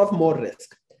took a lot of more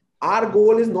risk. Our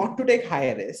goal is not to take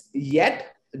high risk,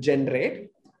 yet generate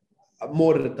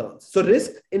more returns. So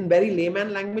risk in very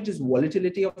layman language is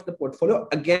volatility of the portfolio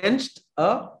against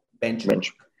a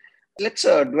benchmark. Let's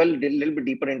dwell a little bit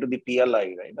deeper into the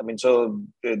PLI, right? I mean, so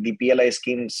the PLI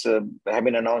schemes have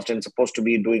been announced and supposed to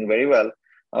be doing very well.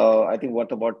 I think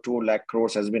what about 2 lakh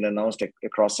crores has been announced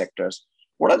across sectors.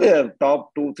 What are the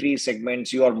top 2-3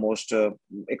 segments you are most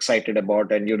excited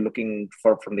about and you're looking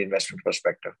for from the investment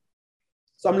perspective?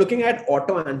 So I'm looking at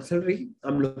auto ancillary.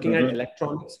 I'm looking at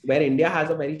electronics, where India has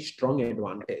a very strong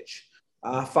advantage.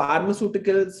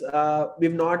 Pharmaceuticals,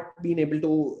 we've not been able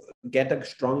to get a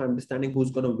strong understanding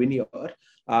who's going to win here.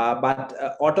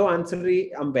 But auto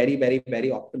ancillary, I'm very, very,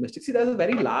 very optimistic. See, there's a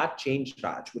very large change,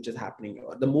 Raj, which is happening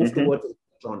here. The move towards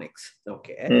electronics.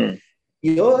 Okay.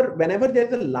 Here, whenever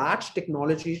there's a large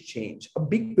technology change, a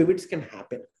big pivots can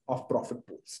happen of profit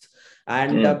pools.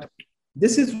 And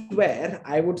this is where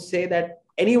I would say that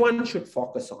anyone should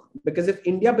focus on. Because if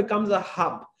India becomes a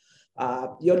hub,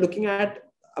 you're looking at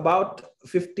about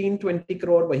 15-20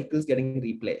 crore vehicles getting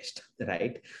replaced,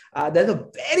 right? There's a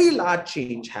very large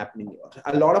change happening here.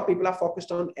 A lot of people are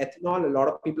focused on ethanol. A lot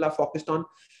of people are focused on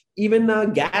even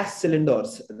gas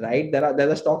cylinders, right? There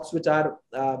are stocks which are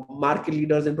market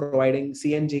leaders in providing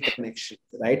CNG connections,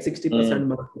 right? 60%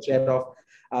 market share of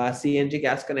CNG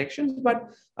gas connections. But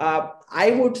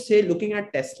I would say looking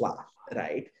at Tesla,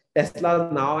 right? Tesla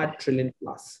is now at $1 trillion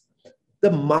plus. The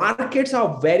markets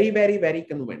are very, very, very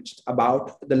convinced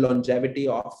about the longevity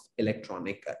of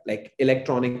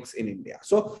electronics in India.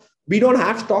 So we don't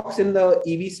have stocks in the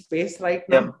EV space right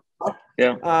now.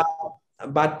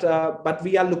 But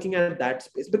we are looking at that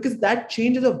space because that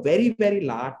change is a very, very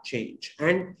large change.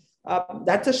 And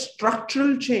that's a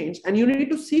structural change. And you need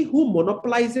to see who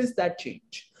monopolizes that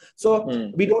change.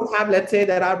 So we don't have, let's say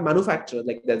there are manufacturers,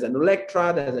 like there's an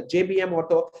Electra, there's a JBM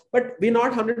Auto, but we're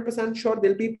not 100% sure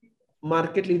they'll be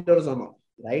market leaders or not,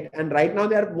 right? And right now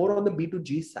they are more on the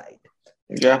B2G side.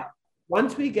 Yeah.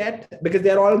 Once we get, because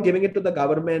they're all giving it to the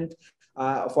government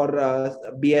for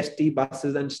BST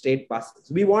buses and state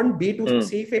buses. We want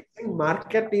B2C facing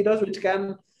market leaders which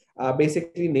can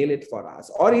basically nail it for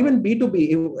us. Or even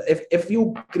B2B, if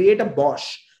you create a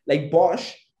Bosch, like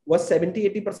Bosch was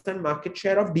 70-80% market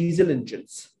share of diesel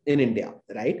engines in India,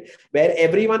 right? Where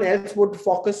everyone else would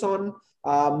focus on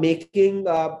making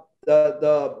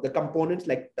the components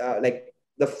like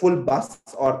the the full bus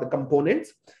or the components.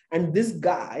 And this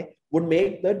guy would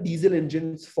make the diesel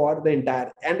engines for the entire.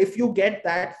 And if you get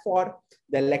that for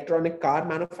the electronic car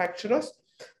manufacturers,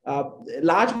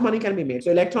 large money can be made.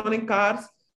 So electronic cars,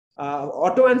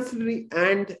 auto ancillary,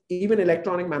 and even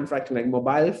electronic manufacturing like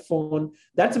mobile phone,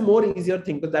 that's a more easier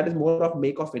thing because that is more of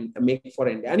make for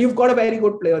India. And you've got a very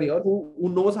good player here who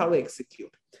knows how to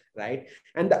execute, right?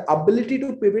 And the ability to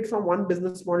pivot from one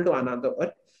business model to another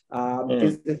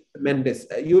is tremendous.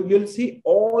 You'll see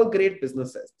all great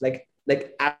businesses like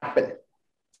Apple.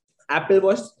 Apple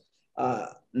was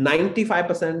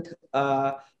 95%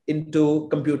 into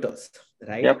computers,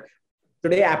 right? Yep.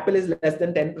 Today, Apple is less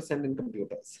than 10% in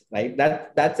computers, right?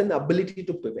 That's an ability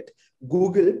to pivot.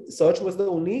 Google search was the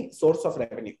only source of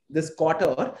revenue. This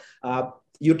quarter,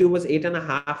 YouTube was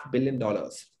 $8.5 billion,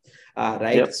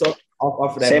 right? Yep. So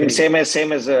of revenue. Same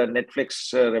as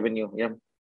Netflix revenue. Yeah.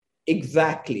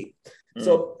 Exactly.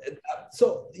 So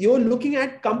you're looking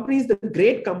at companies, the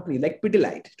great companies like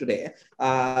Pidilite today.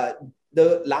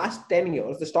 The last 10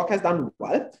 years, the stock has done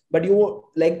well, but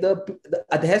the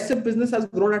adhesive business has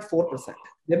grown at 4%.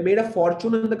 They've made a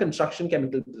fortune in the construction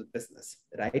chemical business,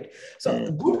 right? So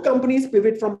good companies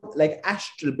pivot from, like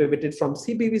Astral pivoted from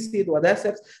CPVC to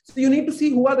adhesives. So you need to see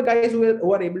who are the guys who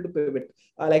are able to pivot.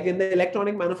 Like in the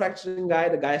electronic manufacturing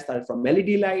the guy started from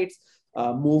LED lights,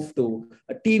 moved to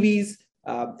TVs.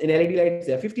 In LED lights,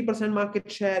 they have 50%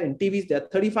 market share. In TVs, they are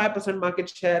 35% market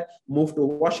share. Moved to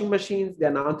washing machines, they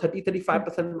are now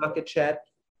 35% market share.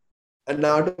 And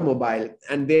now to mobile.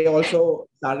 And they also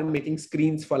started making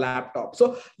screens for laptops.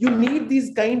 So you need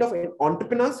these kind of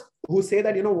entrepreneurs who say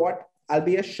that, you know what, I'll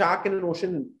be a shark in an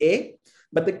ocean in A,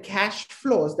 but the cash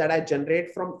flows that I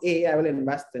generate from A, I will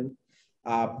invest in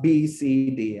B, C,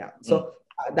 D. Yeah. So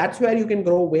that's where you can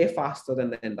grow way faster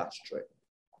than the industry.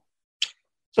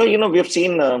 So, we've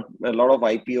seen a lot of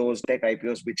IPOs, tech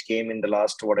IPOs, which came in the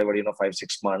last,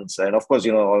 5-6 months. And of course,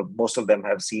 most of them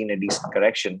have seen a decent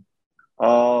correction.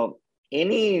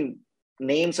 Any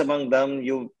names among them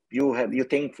you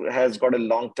think has got a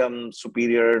long-term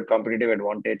superior competitive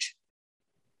advantage?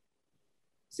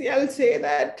 See, I'll say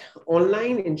that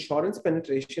online insurance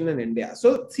penetration in India.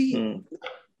 So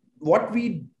what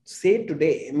we say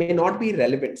today may not be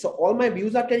relevant. So all my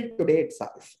views are till today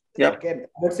itself. Yeah. Okay.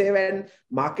 I would say when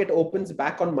market opens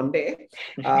back on Monday,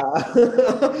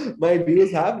 my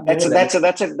views have.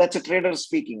 That's a trader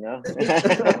speaking. Huh?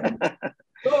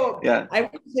 So yeah. I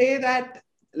would say that,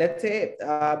 let's say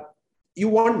you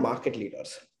want market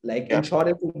leaders. Like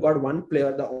insurance, you've got one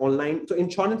player, the online. So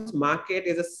insurance market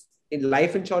in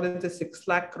life insurance is 6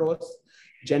 lakh crores.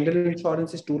 General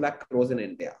insurance is 2 lakh crores in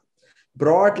India.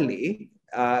 Broadly,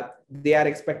 they are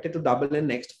expected to double in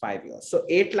next 5 years. So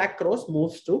 8 lakh crores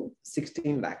moves to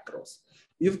 16 lakh crores.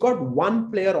 You've got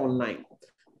one player online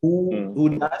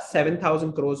who does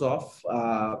 7,000 crores of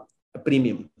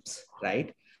premiums,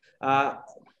 right?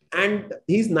 And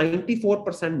he's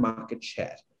 94% market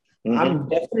share. I'm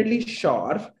definitely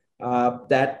sure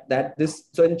that this.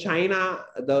 So in China,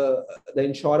 the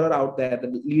insurer out there,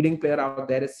 the leading player out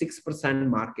there is 6%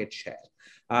 market share.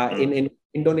 In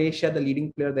Indonesia, the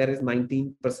leading player there is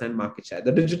 19% market share.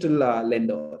 The digital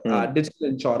lender, digital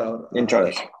insurer.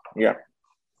 Insurance, yeah.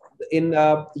 In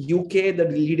UK, the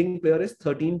leading player is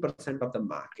 13% of the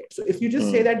market. So if you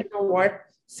just say that, you know what,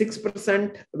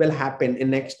 6% will happen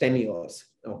in next 10 years.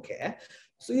 Okay.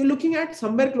 So you're looking at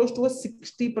somewhere close to a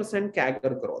 60%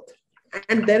 CAGR growth.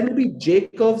 And there will be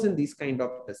J-curves in these kind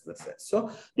of businesses.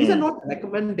 So these are not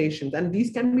recommendations, and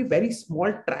these can be very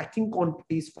small tracking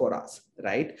quantities for us,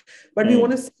 right? But we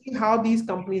want to see how these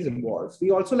companies evolve.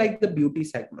 We also like the beauty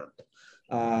segment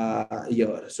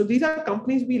here. So these are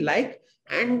companies we like,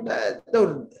 and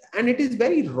it is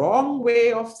very wrong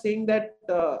way of saying that,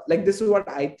 like this is what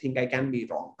I think, I can be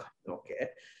wrong, okay?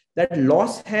 That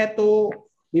loss hai to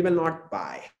we will not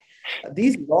buy.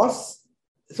 These loss.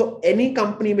 So any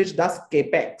company which does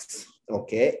CapEx,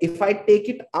 okay, if I take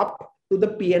it up to the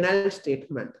P&L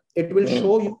statement, it will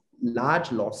show you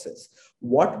large losses.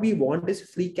 What we want is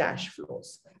free cash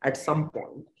flows at some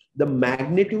point, the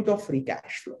magnitude of free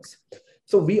cash flows.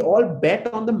 So we all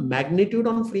bet on the magnitude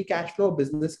on free cash flow a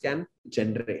business can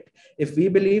generate. If we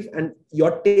believe, and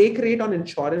your take rate on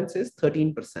insurance is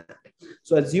 13%.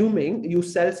 So assuming you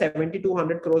sell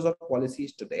 7,200 crores of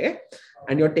policies today,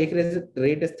 and your take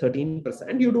rate is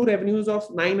 13%, you do revenues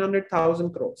of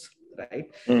 900,000 crores,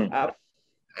 right?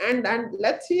 And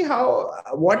let's see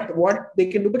what they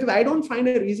can do, because I don't find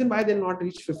a reason why they'll not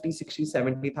reach 50, 60,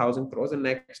 70,000 crores in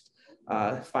next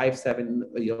 5-7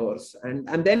 years.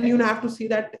 And then you have to see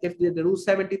that if they do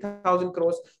 70,000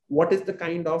 crores, what is the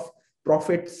kind of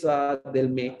profits they'll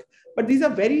make. But these are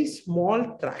very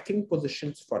small tracking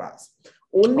positions for us.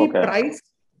 Only price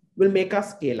will make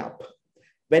us scale up.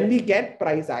 When we get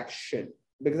price action,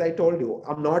 because I told you,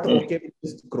 I'm not okay with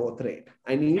this growth rate.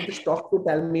 I need the stock to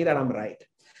tell me that I'm right.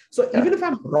 So even if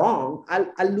I'm wrong,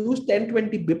 I'll lose 10,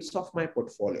 20 bips of my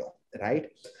portfolio, right?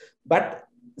 But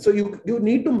so you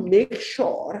need to make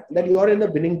sure that you're in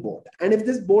the winning boat. And if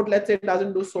this boat, let's say,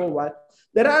 doesn't do so well,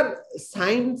 there are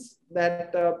signs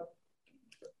that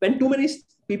when too many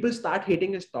people start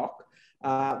hating a stock,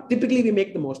 typically we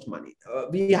make the most money.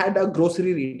 We had a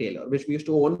grocery retailer, which we used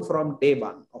to own from day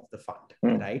one of the fund,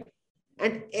 right?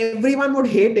 And everyone would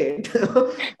hate it.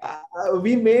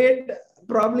 We made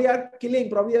probably a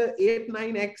 8,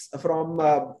 9x from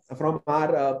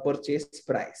our purchase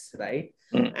price, right?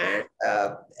 And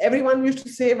everyone used to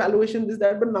say valuation this,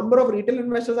 that, but number of retail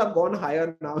investors have gone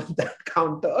higher now in that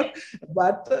counter.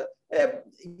 But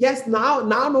yes, now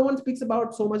no one speaks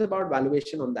about so much about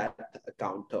valuation on that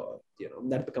counter.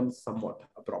 That becomes somewhat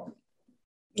a problem.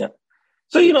 Yeah.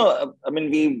 So, I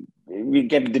mean, we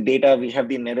get the data, we have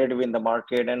the narrative in the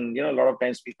market, and, a lot of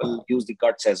times people use the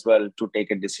guts as well to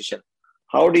take a decision.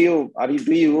 How do you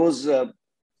use,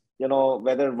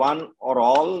 whether one or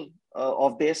all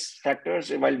of these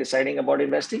factors while deciding about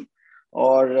investing,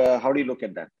 or how do you look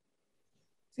at that?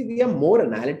 See, we are more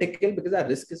analytical because our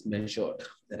risk is measured,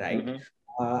 right?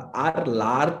 Our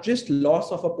largest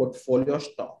loss of a portfolio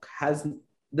stock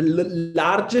the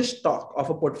largest stock of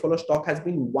a portfolio stock has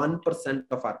been 1%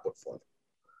 of our portfolio.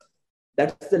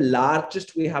 That's the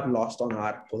largest we have lost on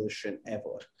our position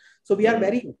ever. So we are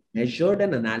very measured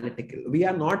and analytical. We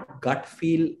are not gut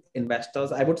feel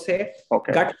investors. I would say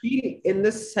gut feel in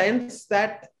the sense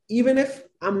that even if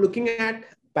I'm looking at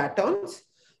patterns,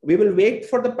 we will wait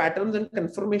for the patterns and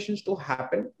confirmations to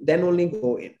happen, then only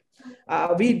go in.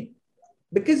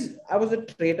 Because I was a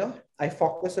trader, I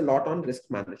focus a lot on risk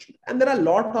management. And there are a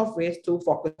lot of ways to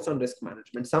focus on risk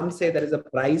management. Some say there is a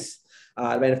price.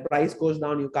 When price goes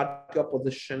down, you cut your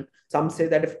position. Some say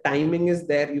that if timing is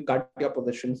there, you cut your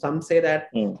position. Some say that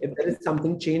if there is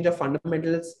something change of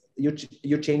fundamentals,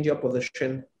 you change your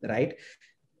position, right?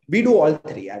 We do all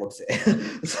three, I would say.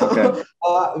 So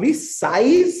we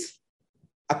size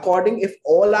according if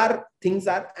all our things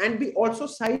are, and we also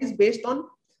size based on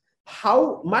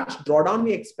how much drawdown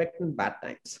we expect in bad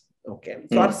times. Okay.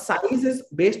 So our size is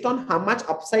based on how much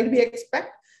upside we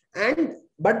expect,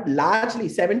 but largely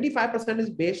 75% is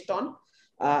based on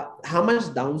how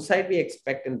much downside we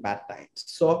expect in bad times.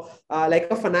 So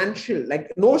like a financial,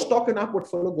 like no stock in our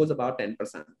portfolio goes about 10%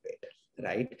 weight,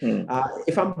 right?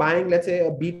 If I'm buying, let's say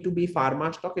a B2B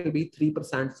pharma stock, it'll be 3%,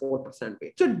 4%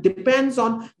 weight. So it depends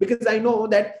on, because I know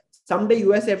that someday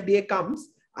US FDA comes,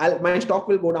 my stock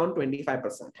will go down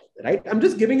 25%, right? I'm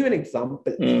just giving you an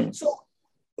example. So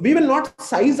we will not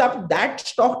size up that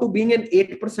stock to being an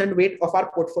 8% weight of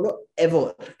our portfolio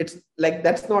ever. It's like,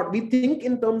 that's not, we think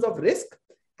in terms of risk,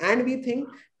 and we think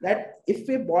that if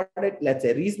we bought it, let's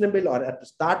say reasonable or at the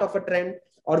start of a trend,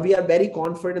 or we are very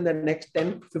confident in the next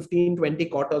 10, 15, 20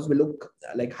 quarters will look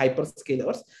like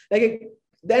hyperscalers,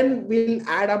 then we'll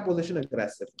add our position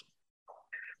aggressively.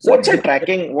 So what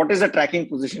is the tracking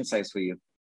position size for you?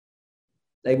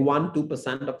 Like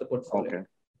 1-2% of the portfolio.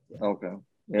 Okay.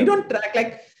 Yeah. We don't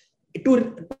track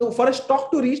for a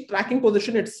stock to reach tracking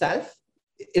position itself,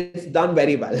 it's done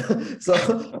very well.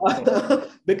 So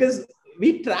because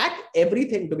we track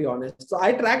everything, to be honest. So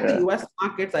I track the US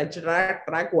markets, I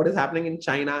track what is happening in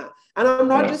China. And I'm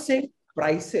not just saying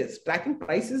prices. Tracking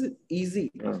prices is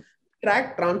easy.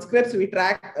 Track transcripts, we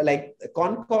track like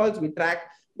con calls, we track,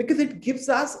 because it gives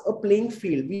us a playing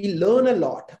field. We learn a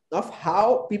lot of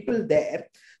how people there.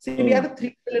 See, we are a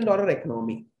 $3 trillion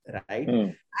economy, right?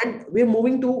 And we're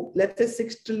moving to, let's say,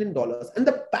 $6 trillion. And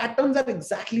the patterns are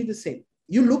exactly the same.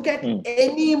 You look at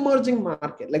any emerging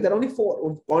market, like there are only 4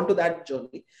 who've gone to that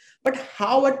journey. But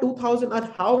how at 2000 or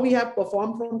how we have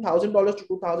performed from $1,000 to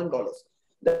 $2,000,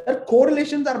 the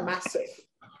correlations are massive.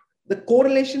 The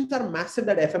correlations are massive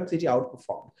that FMCG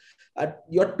outperformed.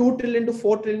 Your 2 trillion to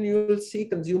 4 trillion, you will see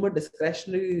consumer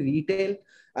discretionary retail.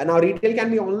 Now, retail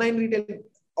can be online retail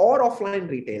or offline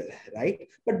retail, right?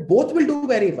 But both will do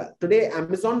very well. Today,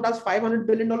 Amazon does $500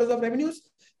 billion of revenues,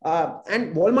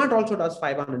 and Walmart also does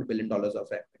 $500 billion of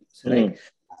revenues, right?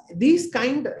 These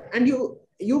kind, and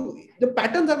the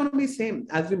patterns are going to be same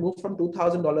as we move from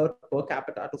 $2,000 per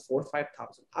capita to $4,000,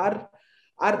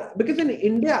 5,000. Because in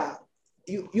India,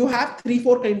 you have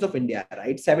 3-4 kinds of India,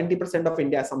 right? 70% of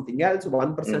India is something else.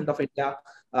 1% of India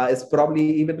is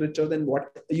probably even richer than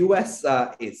what US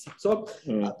is. So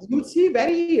you'll see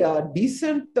very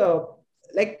decent,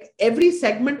 like every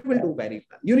segment will do very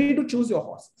well. You need to choose your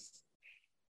horses.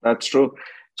 That's true.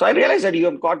 So I realized that you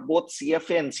have got both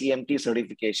CFA and CMT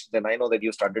certifications, and I know that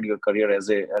you started your career as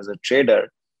a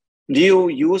trader. Do you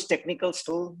use technicals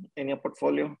still in your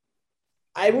portfolio?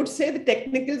 I would say the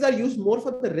technicals are used more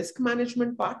for the risk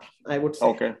management part, I would say.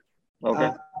 Okay.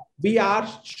 Okay. We are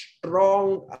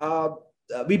strong.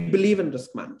 We believe in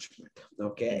risk management.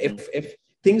 Okay. If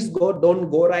things don't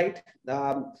go right,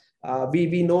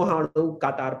 we know how to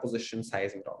cut our position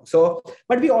sizing wrong. So,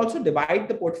 but we also divide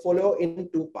the portfolio in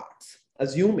two parts.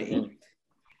 Assuming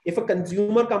if a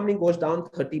consumer company goes down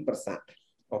 30%,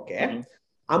 okay,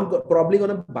 I'm probably going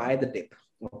to buy the dip.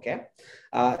 Okay.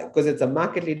 Because it's a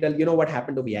market leader. You know what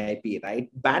happened to VIP, right?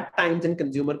 Bad times in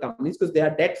consumer companies, because they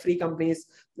are debt-free companies,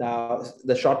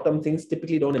 the short-term things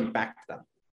typically don't impact them.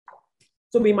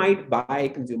 So we might buy a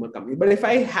consumer company. But if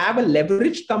I have a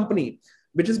leveraged company,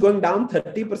 which is going down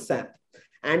 30%,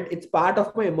 and it's part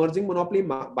of my emerging monopoly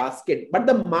basket, but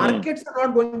the markets are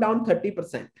not going down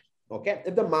 30%. Okay.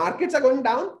 If the markets are going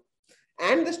down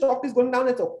and the stock is going down,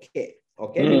 it's okay.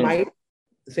 Okay. We might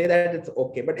say that it's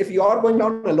okay. But if you are going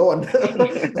down alone,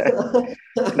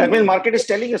 that means market is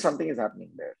telling you something is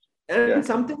happening there. And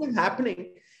something is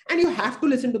happening. And you have to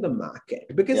listen to the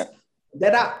market, because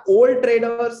there are old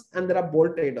traders and there are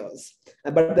bold traders,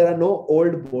 but there are no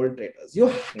old bold traders. You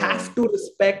have to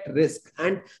respect risk,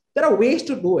 and there are ways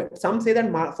to do it. Some say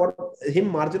that for him,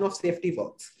 margin of safety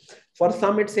works. For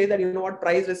some, it says that, you know what,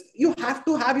 price risk. You have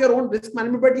to have your own risk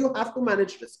management, but you have to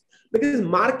manage risk, because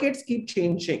markets keep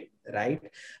changing, right?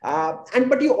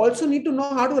 But you also need to know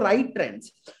how to write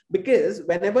trends, because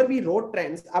whenever we wrote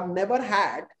trends, I've never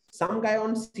had some guy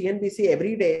on CNBC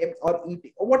every day or ET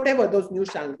or whatever those news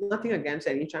channels, nothing against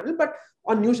any channel, but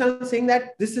on news channels saying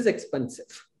that this is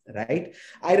expensive, right?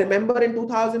 I remember in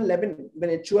 2011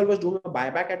 when HUL was doing a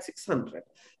buyback at 600,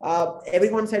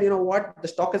 everyone said, you know what, the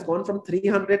stock has gone from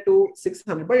 300 to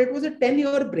 600, but it was a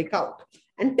 10-year breakout.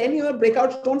 And 10-year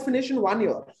breakouts don't finish in 1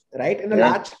 year, right? In a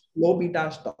large low beta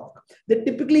stock, they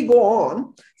typically go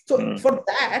on. So for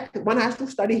that, one has to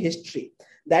study history.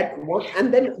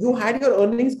 And then you had your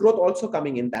earnings growth also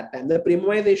coming in that time. The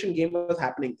premiumization game was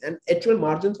happening and HUL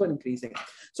margins were increasing.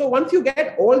 So once you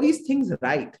get all these things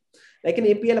right, like in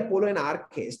APL Apollo in our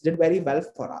case, did very well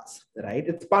for us, right?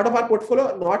 It's part of our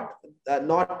portfolio,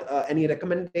 not any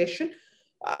recommendation,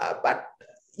 but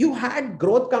you had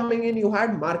growth coming in, you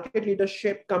had market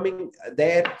leadership coming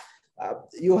there,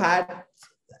 you had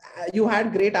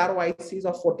great ROICs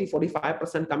of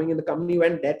 40-45% coming in. The company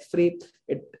went debt free.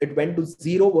 It went to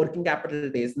zero working capital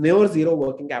days, near zero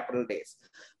working capital days.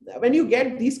 When you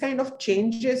get these kind of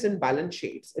changes in balance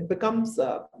sheets, it becomes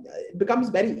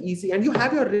very easy, and you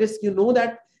have your risk. You know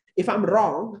that if I'm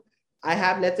wrong, I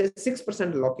have, let's say,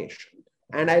 6% allocation,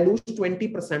 and I lose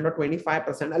 20% or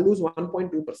 25%, I lose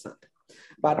 1.2%.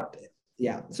 But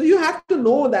yeah, so you have to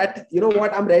know that, you know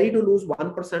what, I'm ready to lose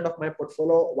 1% of my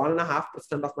portfolio,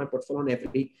 1.5% of my portfolio on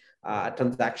every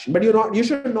transaction. But you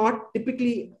should not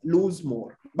typically lose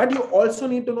more. But you also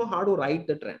need to know how to write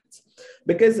the trends,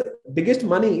 because biggest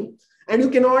money, and you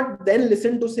cannot then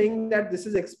listen to saying that this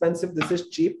is expensive, this is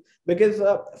cheap, because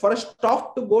for a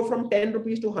stock to go from 10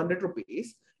 rupees to 100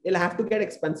 rupees, it'll have to get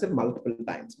expensive multiple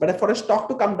times. But for a stock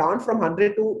to come down from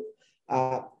 100 to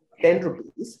 10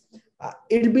 rupees,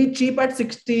 it'll be cheap at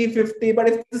 60, 50. But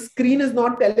if the screen is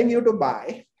not telling you to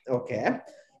buy, okay,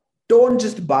 don't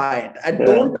just buy it. And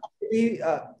don't be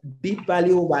deep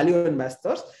value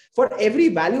investors. For every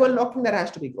value unlocking, there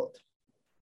has to be growth.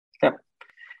 Yeah.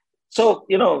 So,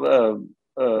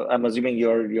 I'm assuming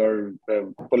you're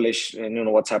bullish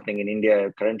and what's happening in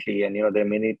India currently, and there are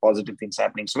many positive things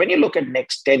happening. So when you look at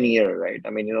next 10 years, right?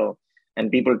 I mean, and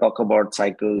people talk about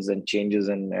cycles and changes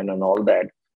and all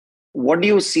that. What do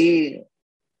you see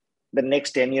the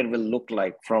next 10 years will look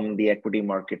like from the equity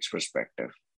markets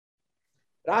perspective?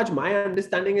 Raj, my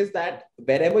understanding is that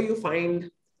wherever you find,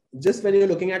 just when you're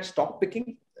looking at stock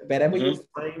picking, wherever you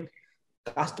find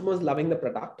customers loving the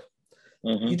product,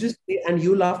 you just, and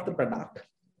you love the product,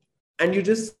 and you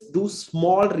just do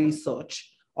small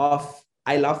research of,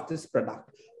 I love this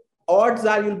product, odds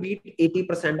are you'll beat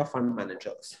 80% of fund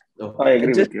managers. Okay? I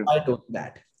agree with you. By doing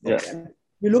that. Okay?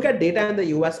 You look at data in the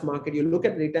US market, you look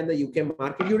at data in the UK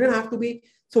market, you don't have to be.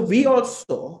 So we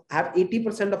also have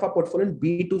 80% of our portfolio in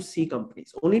B2C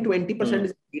companies. Only 20%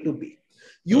 is B2B.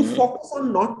 You focus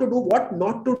on not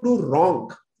to do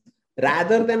wrong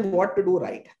rather than what to do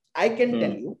right. I can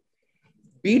tell you,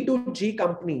 B2G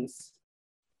companies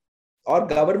or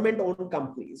government-owned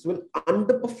companies will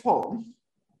underperform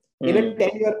in a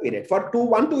 10-year period. For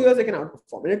 1-2 years, they can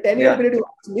outperform. In a 10-year period, you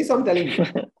ask me, so I'm telling you.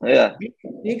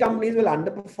 B2B companies will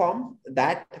underperform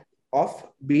that of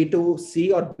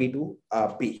B2C or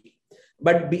B2B.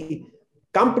 But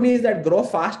companies that grow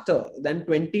faster than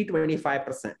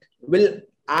 20-25% will,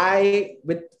 I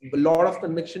with a lot of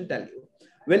conviction tell you,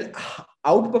 will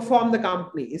outperform the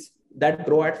companies that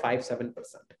grow at 5-7%.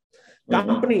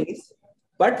 Companies,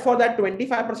 but for that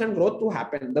 25% growth to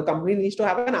happen, the company needs to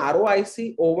have an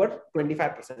ROIC over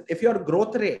 25%. If your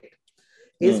growth rate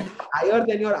is higher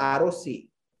than your ROC,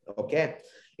 okay,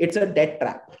 it's a debt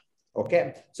trap.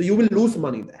 Okay, so you will lose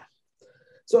money there.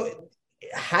 So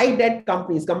high debt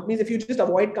companies, if you just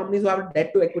avoid companies who have a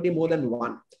debt to equity more than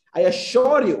 1, I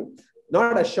assure you,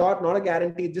 not a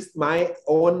guarantee, just my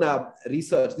own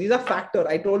research. These are factors.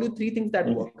 I told you 3 things that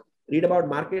work. Read about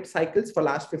market cycles for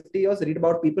last 50 years, read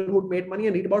about people who made money,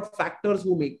 and read about factors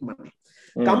who make money.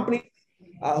 Companies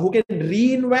who can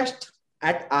reinvest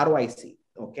at ROIC.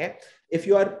 Okay, if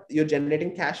you're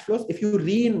generating cash flows, if you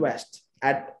reinvest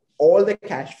at all the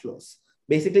cash flows,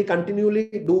 basically continually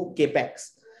do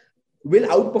capex, will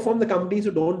outperform the companies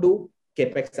who don't do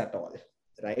capex at all,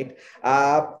 right?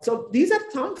 So these are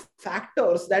some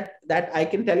factors that I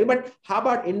can tell you. But how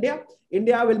about India?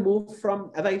 India will move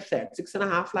from, as I said,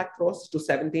 6.5 lakh crores to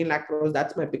 17 lakh crores.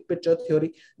 That's my big picture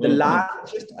theory. The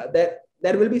largest,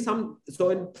 there will be some, so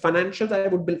in financials, I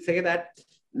would say that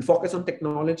focus on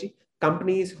technology.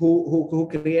 Companies who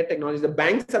create technology. The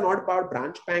banks are not about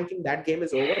branch banking. That game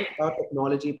is over. It's about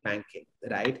technology banking,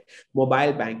 right?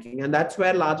 Mobile banking. And that's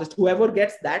where largest, whoever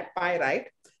gets that pie right,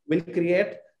 will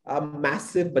create a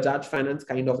massive Bajaj Finance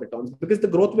kind of returns, because the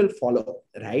growth will follow,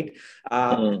 right?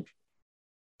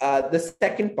 The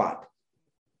second part,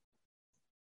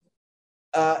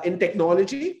 in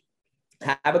technology,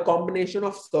 have a combination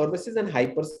of services and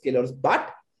hyperscalers,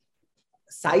 but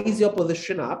size your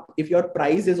position up if your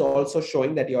price is also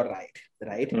showing that you're right?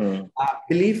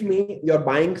 Believe me, you're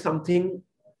buying something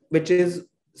which is,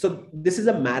 so this is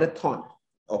a marathon,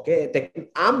 okay?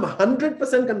 I'm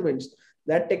 100% convinced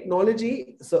that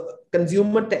technology, so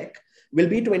consumer tech, will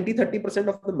be 20-30%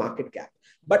 of the market cap.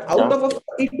 But out of a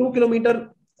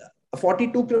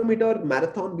 42 kilometer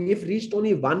marathon, we've reached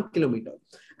only 1 kilometer.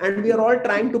 And we are all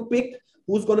trying to pick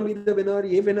who's going to be the winner,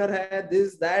 ye winner hai,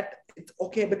 this, that. It's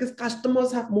okay, because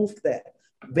customers have moved there.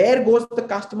 Where goes the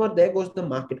customer, there goes the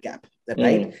market cap,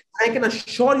 right? I can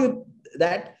assure you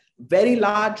that very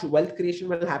large wealth creation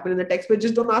will happen in the tech space.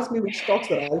 Just don't ask me which stocks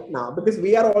are right now, because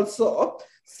we are also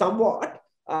somewhat,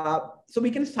 so we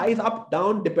can size up,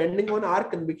 down, depending on our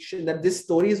conviction that this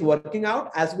story is working out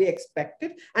as we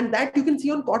expected. And that you can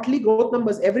see on quarterly growth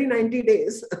numbers. Every 90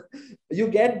 days, you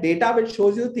get data which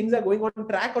shows you things are going on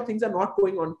track or things are not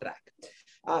going on track.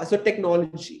 So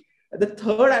technology. The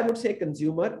third, I would say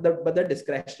consumer, but the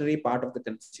discretionary part of the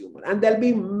consumer. And there'll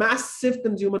be massive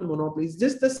consumer monopolies.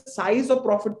 Just the size of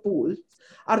profit pools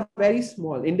are very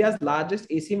small. India's largest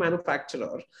AC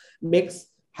manufacturer makes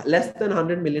less than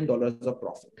 $100 million of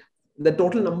profit. The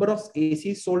total number of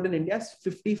ACs sold in India is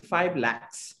 55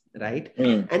 lakhs, right?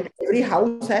 And every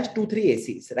house has 2-3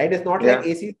 ACs, right? It's not like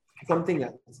AC something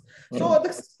else. So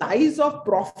the size of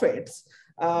profits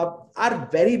are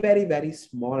very, very, very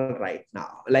small right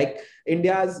now. Like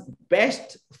India's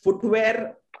best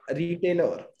footwear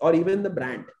retailer, or even the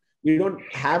brand, we don't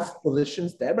have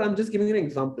positions there, but I'm just giving you an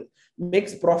example,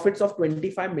 makes profits of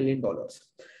 $25 million.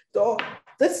 So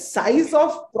the size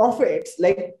of profits,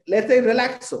 like let's say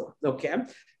Relaxo, okay,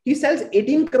 he sells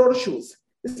 18 crore shoes.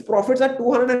 His profits are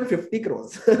 250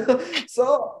 crores.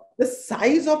 So the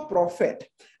size of profit.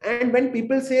 And when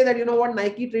people say that, you know what,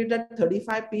 Nike trades at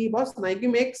 35 PE, boss, Nike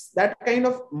makes that kind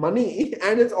of money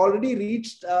and it's already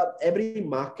reached every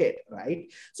market, right?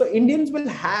 So Indians will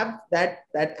have that.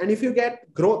 And if you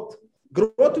get growth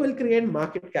will create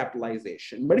market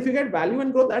capitalization. But if you get value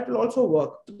and growth, that will also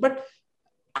work. But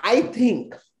I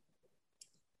think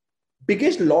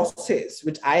biggest losses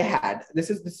which I had,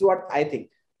 this is what I think,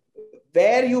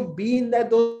 where you be in that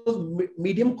those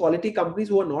medium quality companies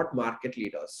who are not market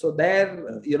leaders. So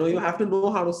there, you have to know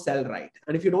how to sell right.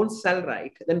 And if you don't sell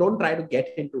right, then don't try to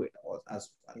get into it as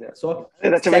well. Yeah. So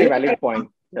that's a very valid point.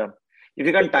 Yeah. If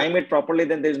you can time it properly,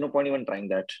 then there's no point even trying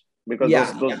that, because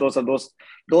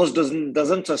those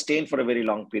doesn't sustain for a very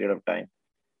long period of time.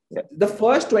 Yeah. The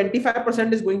first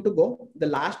 25% is going to go. The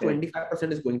last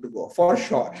 25% is going to go for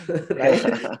sure, right?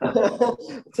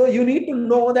 So you need to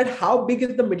know that how big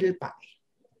is the middle pie.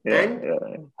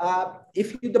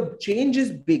 If the change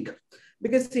is big,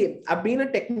 because see, I've been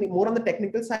more on the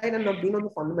technical side and I've been on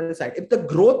the fundamental side. If the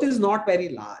growth is not very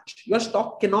large, your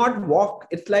stock cannot walk.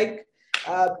 It's like,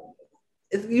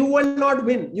 you will not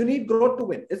win. You need growth to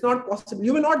win. It's not possible.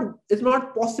 It's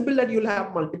not possible that you'll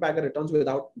have multi-bagger returns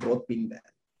without growth being there.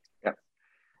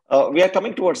 We are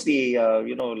coming towards the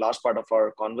last part of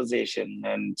our conversation,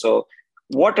 and so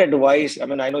what advice, I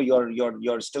mean, I know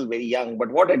you're still very young,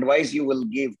 but what advice you will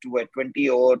give to a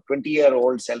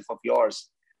 20-year-old self of yours?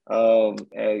 What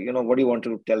do you want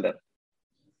to tell them?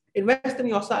 Invest in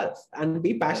yourself and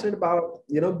be passionate about,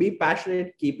 be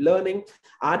passionate, keep learning.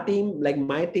 Our team, like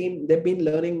my team, they've been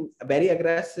learning very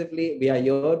aggressively. We are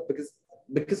here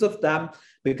because of them,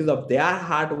 because of their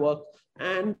hard work,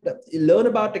 and learn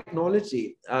about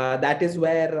technology. That is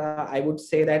where I would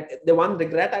say that the one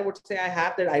regret I would say I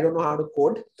have, that I don't know how to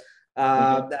code.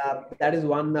 That is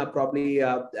one probably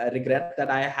regret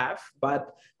that I have,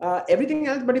 but everything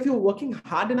else. But if you're working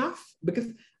hard enough, because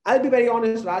I'll be very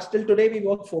honest, Raj, till today we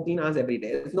work 14 hours every day.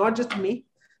 It's not just me,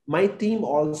 my team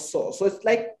also. So it's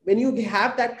like when you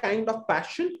have that kind of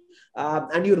passion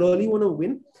and you really want to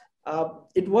win,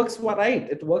 it works right.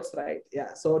 It works right.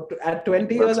 Yeah. So at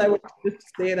 20 years, I would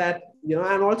just say that,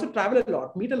 and also travel a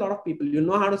lot, meet a lot of people. You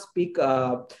know how to speak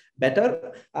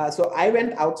better. So I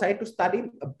went outside to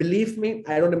study. Believe me,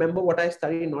 I don't remember what I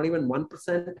studied, not even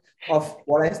 1% of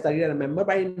what I studied I remember.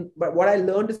 But what I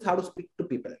learned is how to speak to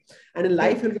people. And in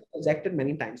life, you'll get rejected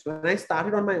many times. When I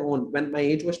started on my own, when my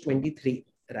age was 23,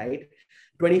 right?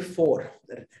 24,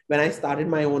 when I started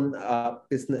my own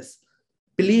business.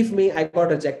 Believe me, I got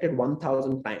rejected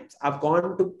 1,000 times. I've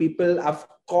gone to people, I've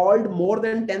called more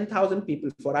than 10,000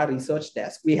 people for our research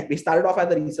desk. We started off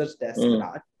at the research desk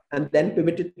and then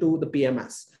pivoted to the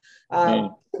PMS.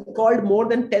 Called more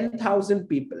than 10,000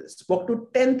 people, spoke to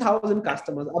 10,000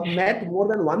 customers. I've met more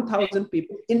than 1,000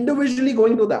 people individually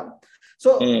going to them.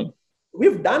 So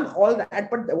we've done all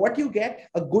that, but what you get,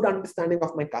 a good understanding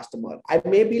of my customer. I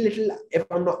may be little, if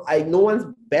I'm not, no one's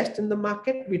best in the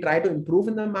market. We try to improve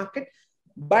in the market.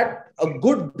 But a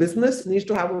good business needs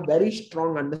to have a very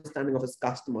strong understanding of his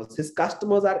customers. His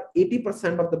customers are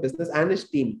 80% of the business and his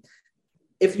team.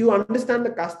 If you understand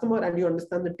the customer and you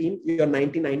understand the team, you're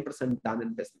 99% done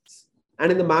in business.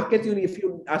 And in the market, if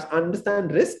you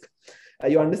understand risk,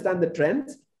 you understand the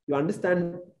trends, you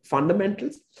understand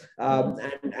fundamentals,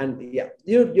 and yeah,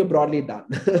 you're broadly done.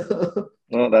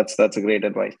 No, that's a great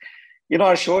advice.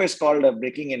 Our show is called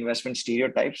Breaking Investment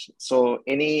Stereotypes. So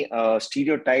any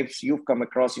stereotypes you've come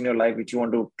across in your life which you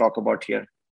want to talk about here?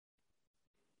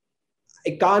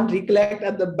 I can't recollect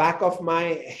at the back of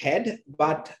my head,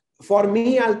 but for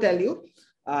me, I'll tell you,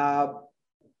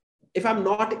 if I'm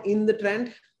not in the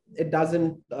trend, it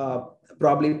doesn't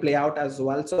probably play out as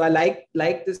well. So I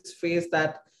like this phase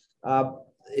that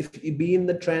if you be in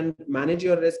the trend, manage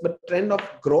your risk, but trend of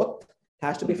growth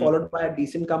has to be followed by a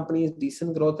decent company,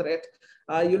 decent growth rate.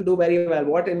 You'll do very well.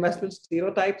 What investment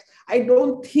stereotypes? I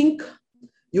don't think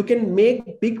you can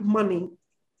make big money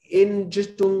in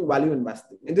just doing value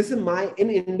investing. And this is in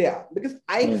India, because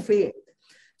I failed.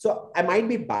 So I might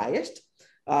be biased,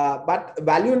 but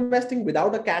value investing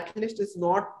without a catalyst is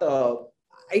not,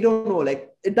 I don't know, like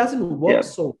it doesn't work.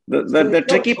 So the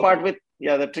tricky part with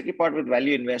the tricky part with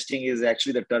value investing is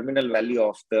actually the terminal value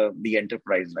of the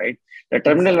enterprise, right? The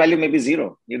terminal value may be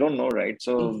zero. You don't know, right?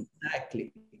 So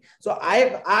exactly. So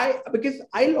because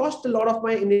I lost a lot of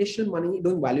my initial money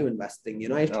doing value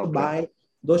investing. I used to buy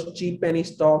those cheap penny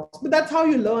stocks, but that's how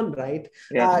you learn, right?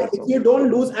 If you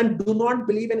don't lose, and do not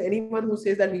believe in anyone who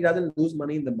says that he doesn't lose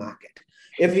money in the market.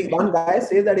 If one guy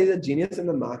says that he's a genius in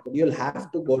the market, you'll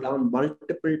have to go down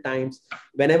multiple times.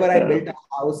 Whenever I built a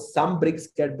house, some bricks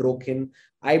get broken.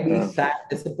 I'd be sad,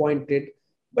 disappointed,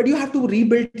 but you have to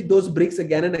rebuild those bricks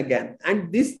again and again.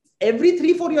 And this every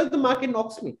 3-4 years, the market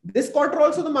knocks me. This quarter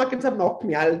also, the markets have knocked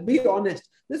me. I'll be honest.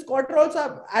 This quarter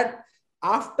also,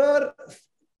 after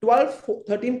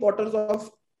 12-13 quarters of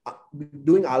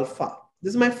doing alpha,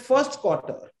 this is my first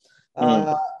quarter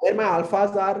where my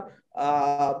alphas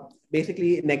are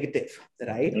basically negative,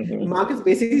 right? The markets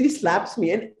basically slaps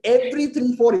me, and every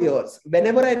 3-4 years,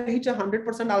 whenever I reach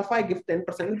 100% alpha, I give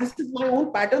 10%. This is my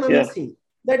own pattern I'm seeing.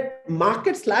 That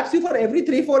market slaps you for every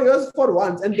 3-4 years for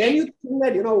once, and then you think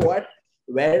that, you know what,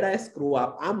 where did I screw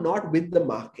up? I'm not with the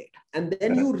market. And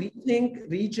then you rethink,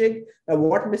 rejig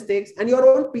what mistakes, and your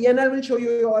own PNL will show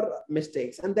you your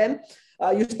mistakes. And then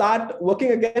you start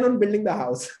working again on building the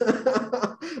house.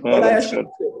 But I assure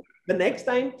you, the next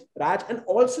time, Raj, and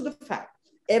also the fact,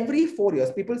 every 4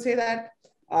 years, people say that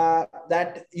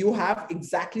that you have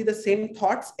exactly the same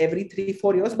thoughts every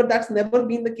 3-4 years, but that's never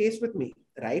been the case with me,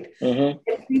 right?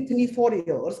 Every 3-4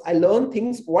 years, I learn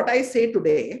things. What I say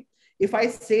today, if I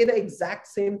say the exact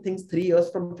same things 3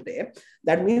 years from today,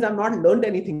 that means I've not learned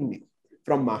anything new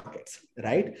from markets,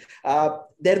 right?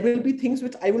 There will be things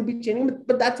which I will be changing,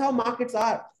 but that's how markets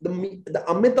are. The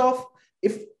Amit of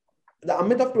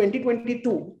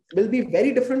 2022 will be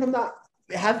very different from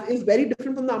is very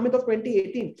different from the Amit of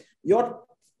 2018.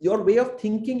 Your way of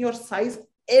thinking, your size,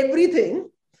 everything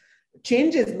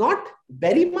changes, not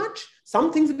very much.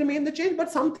 Some things remain the change,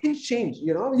 but some things change.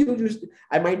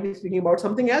 I might be speaking about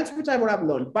something else which I would have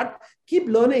learned, but keep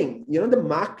learning. The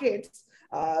markets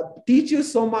teach you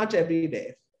so much every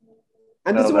day.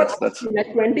 And this is what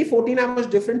like 2014 I was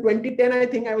different. 2010 I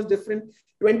think I was different.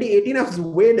 2018 I was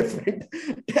way different.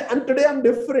 And today I'm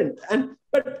different.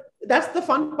 But that's the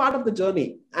fun part of the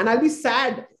journey. And I'll be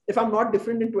sad if I'm not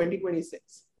different in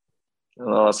 2026.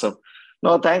 Awesome.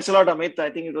 No, thanks a lot, Amit. I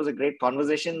think it was a great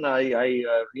conversation. I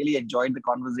really enjoyed the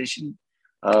conversation.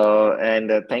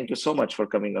 And thank you so much for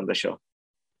coming on the show.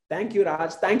 Thank you,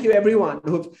 Raj. Thank you, everyone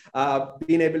who've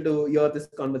been able to hear this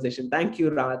conversation. Thank you,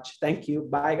 Raj. Thank you.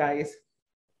 Bye, guys.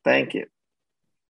 Thank you.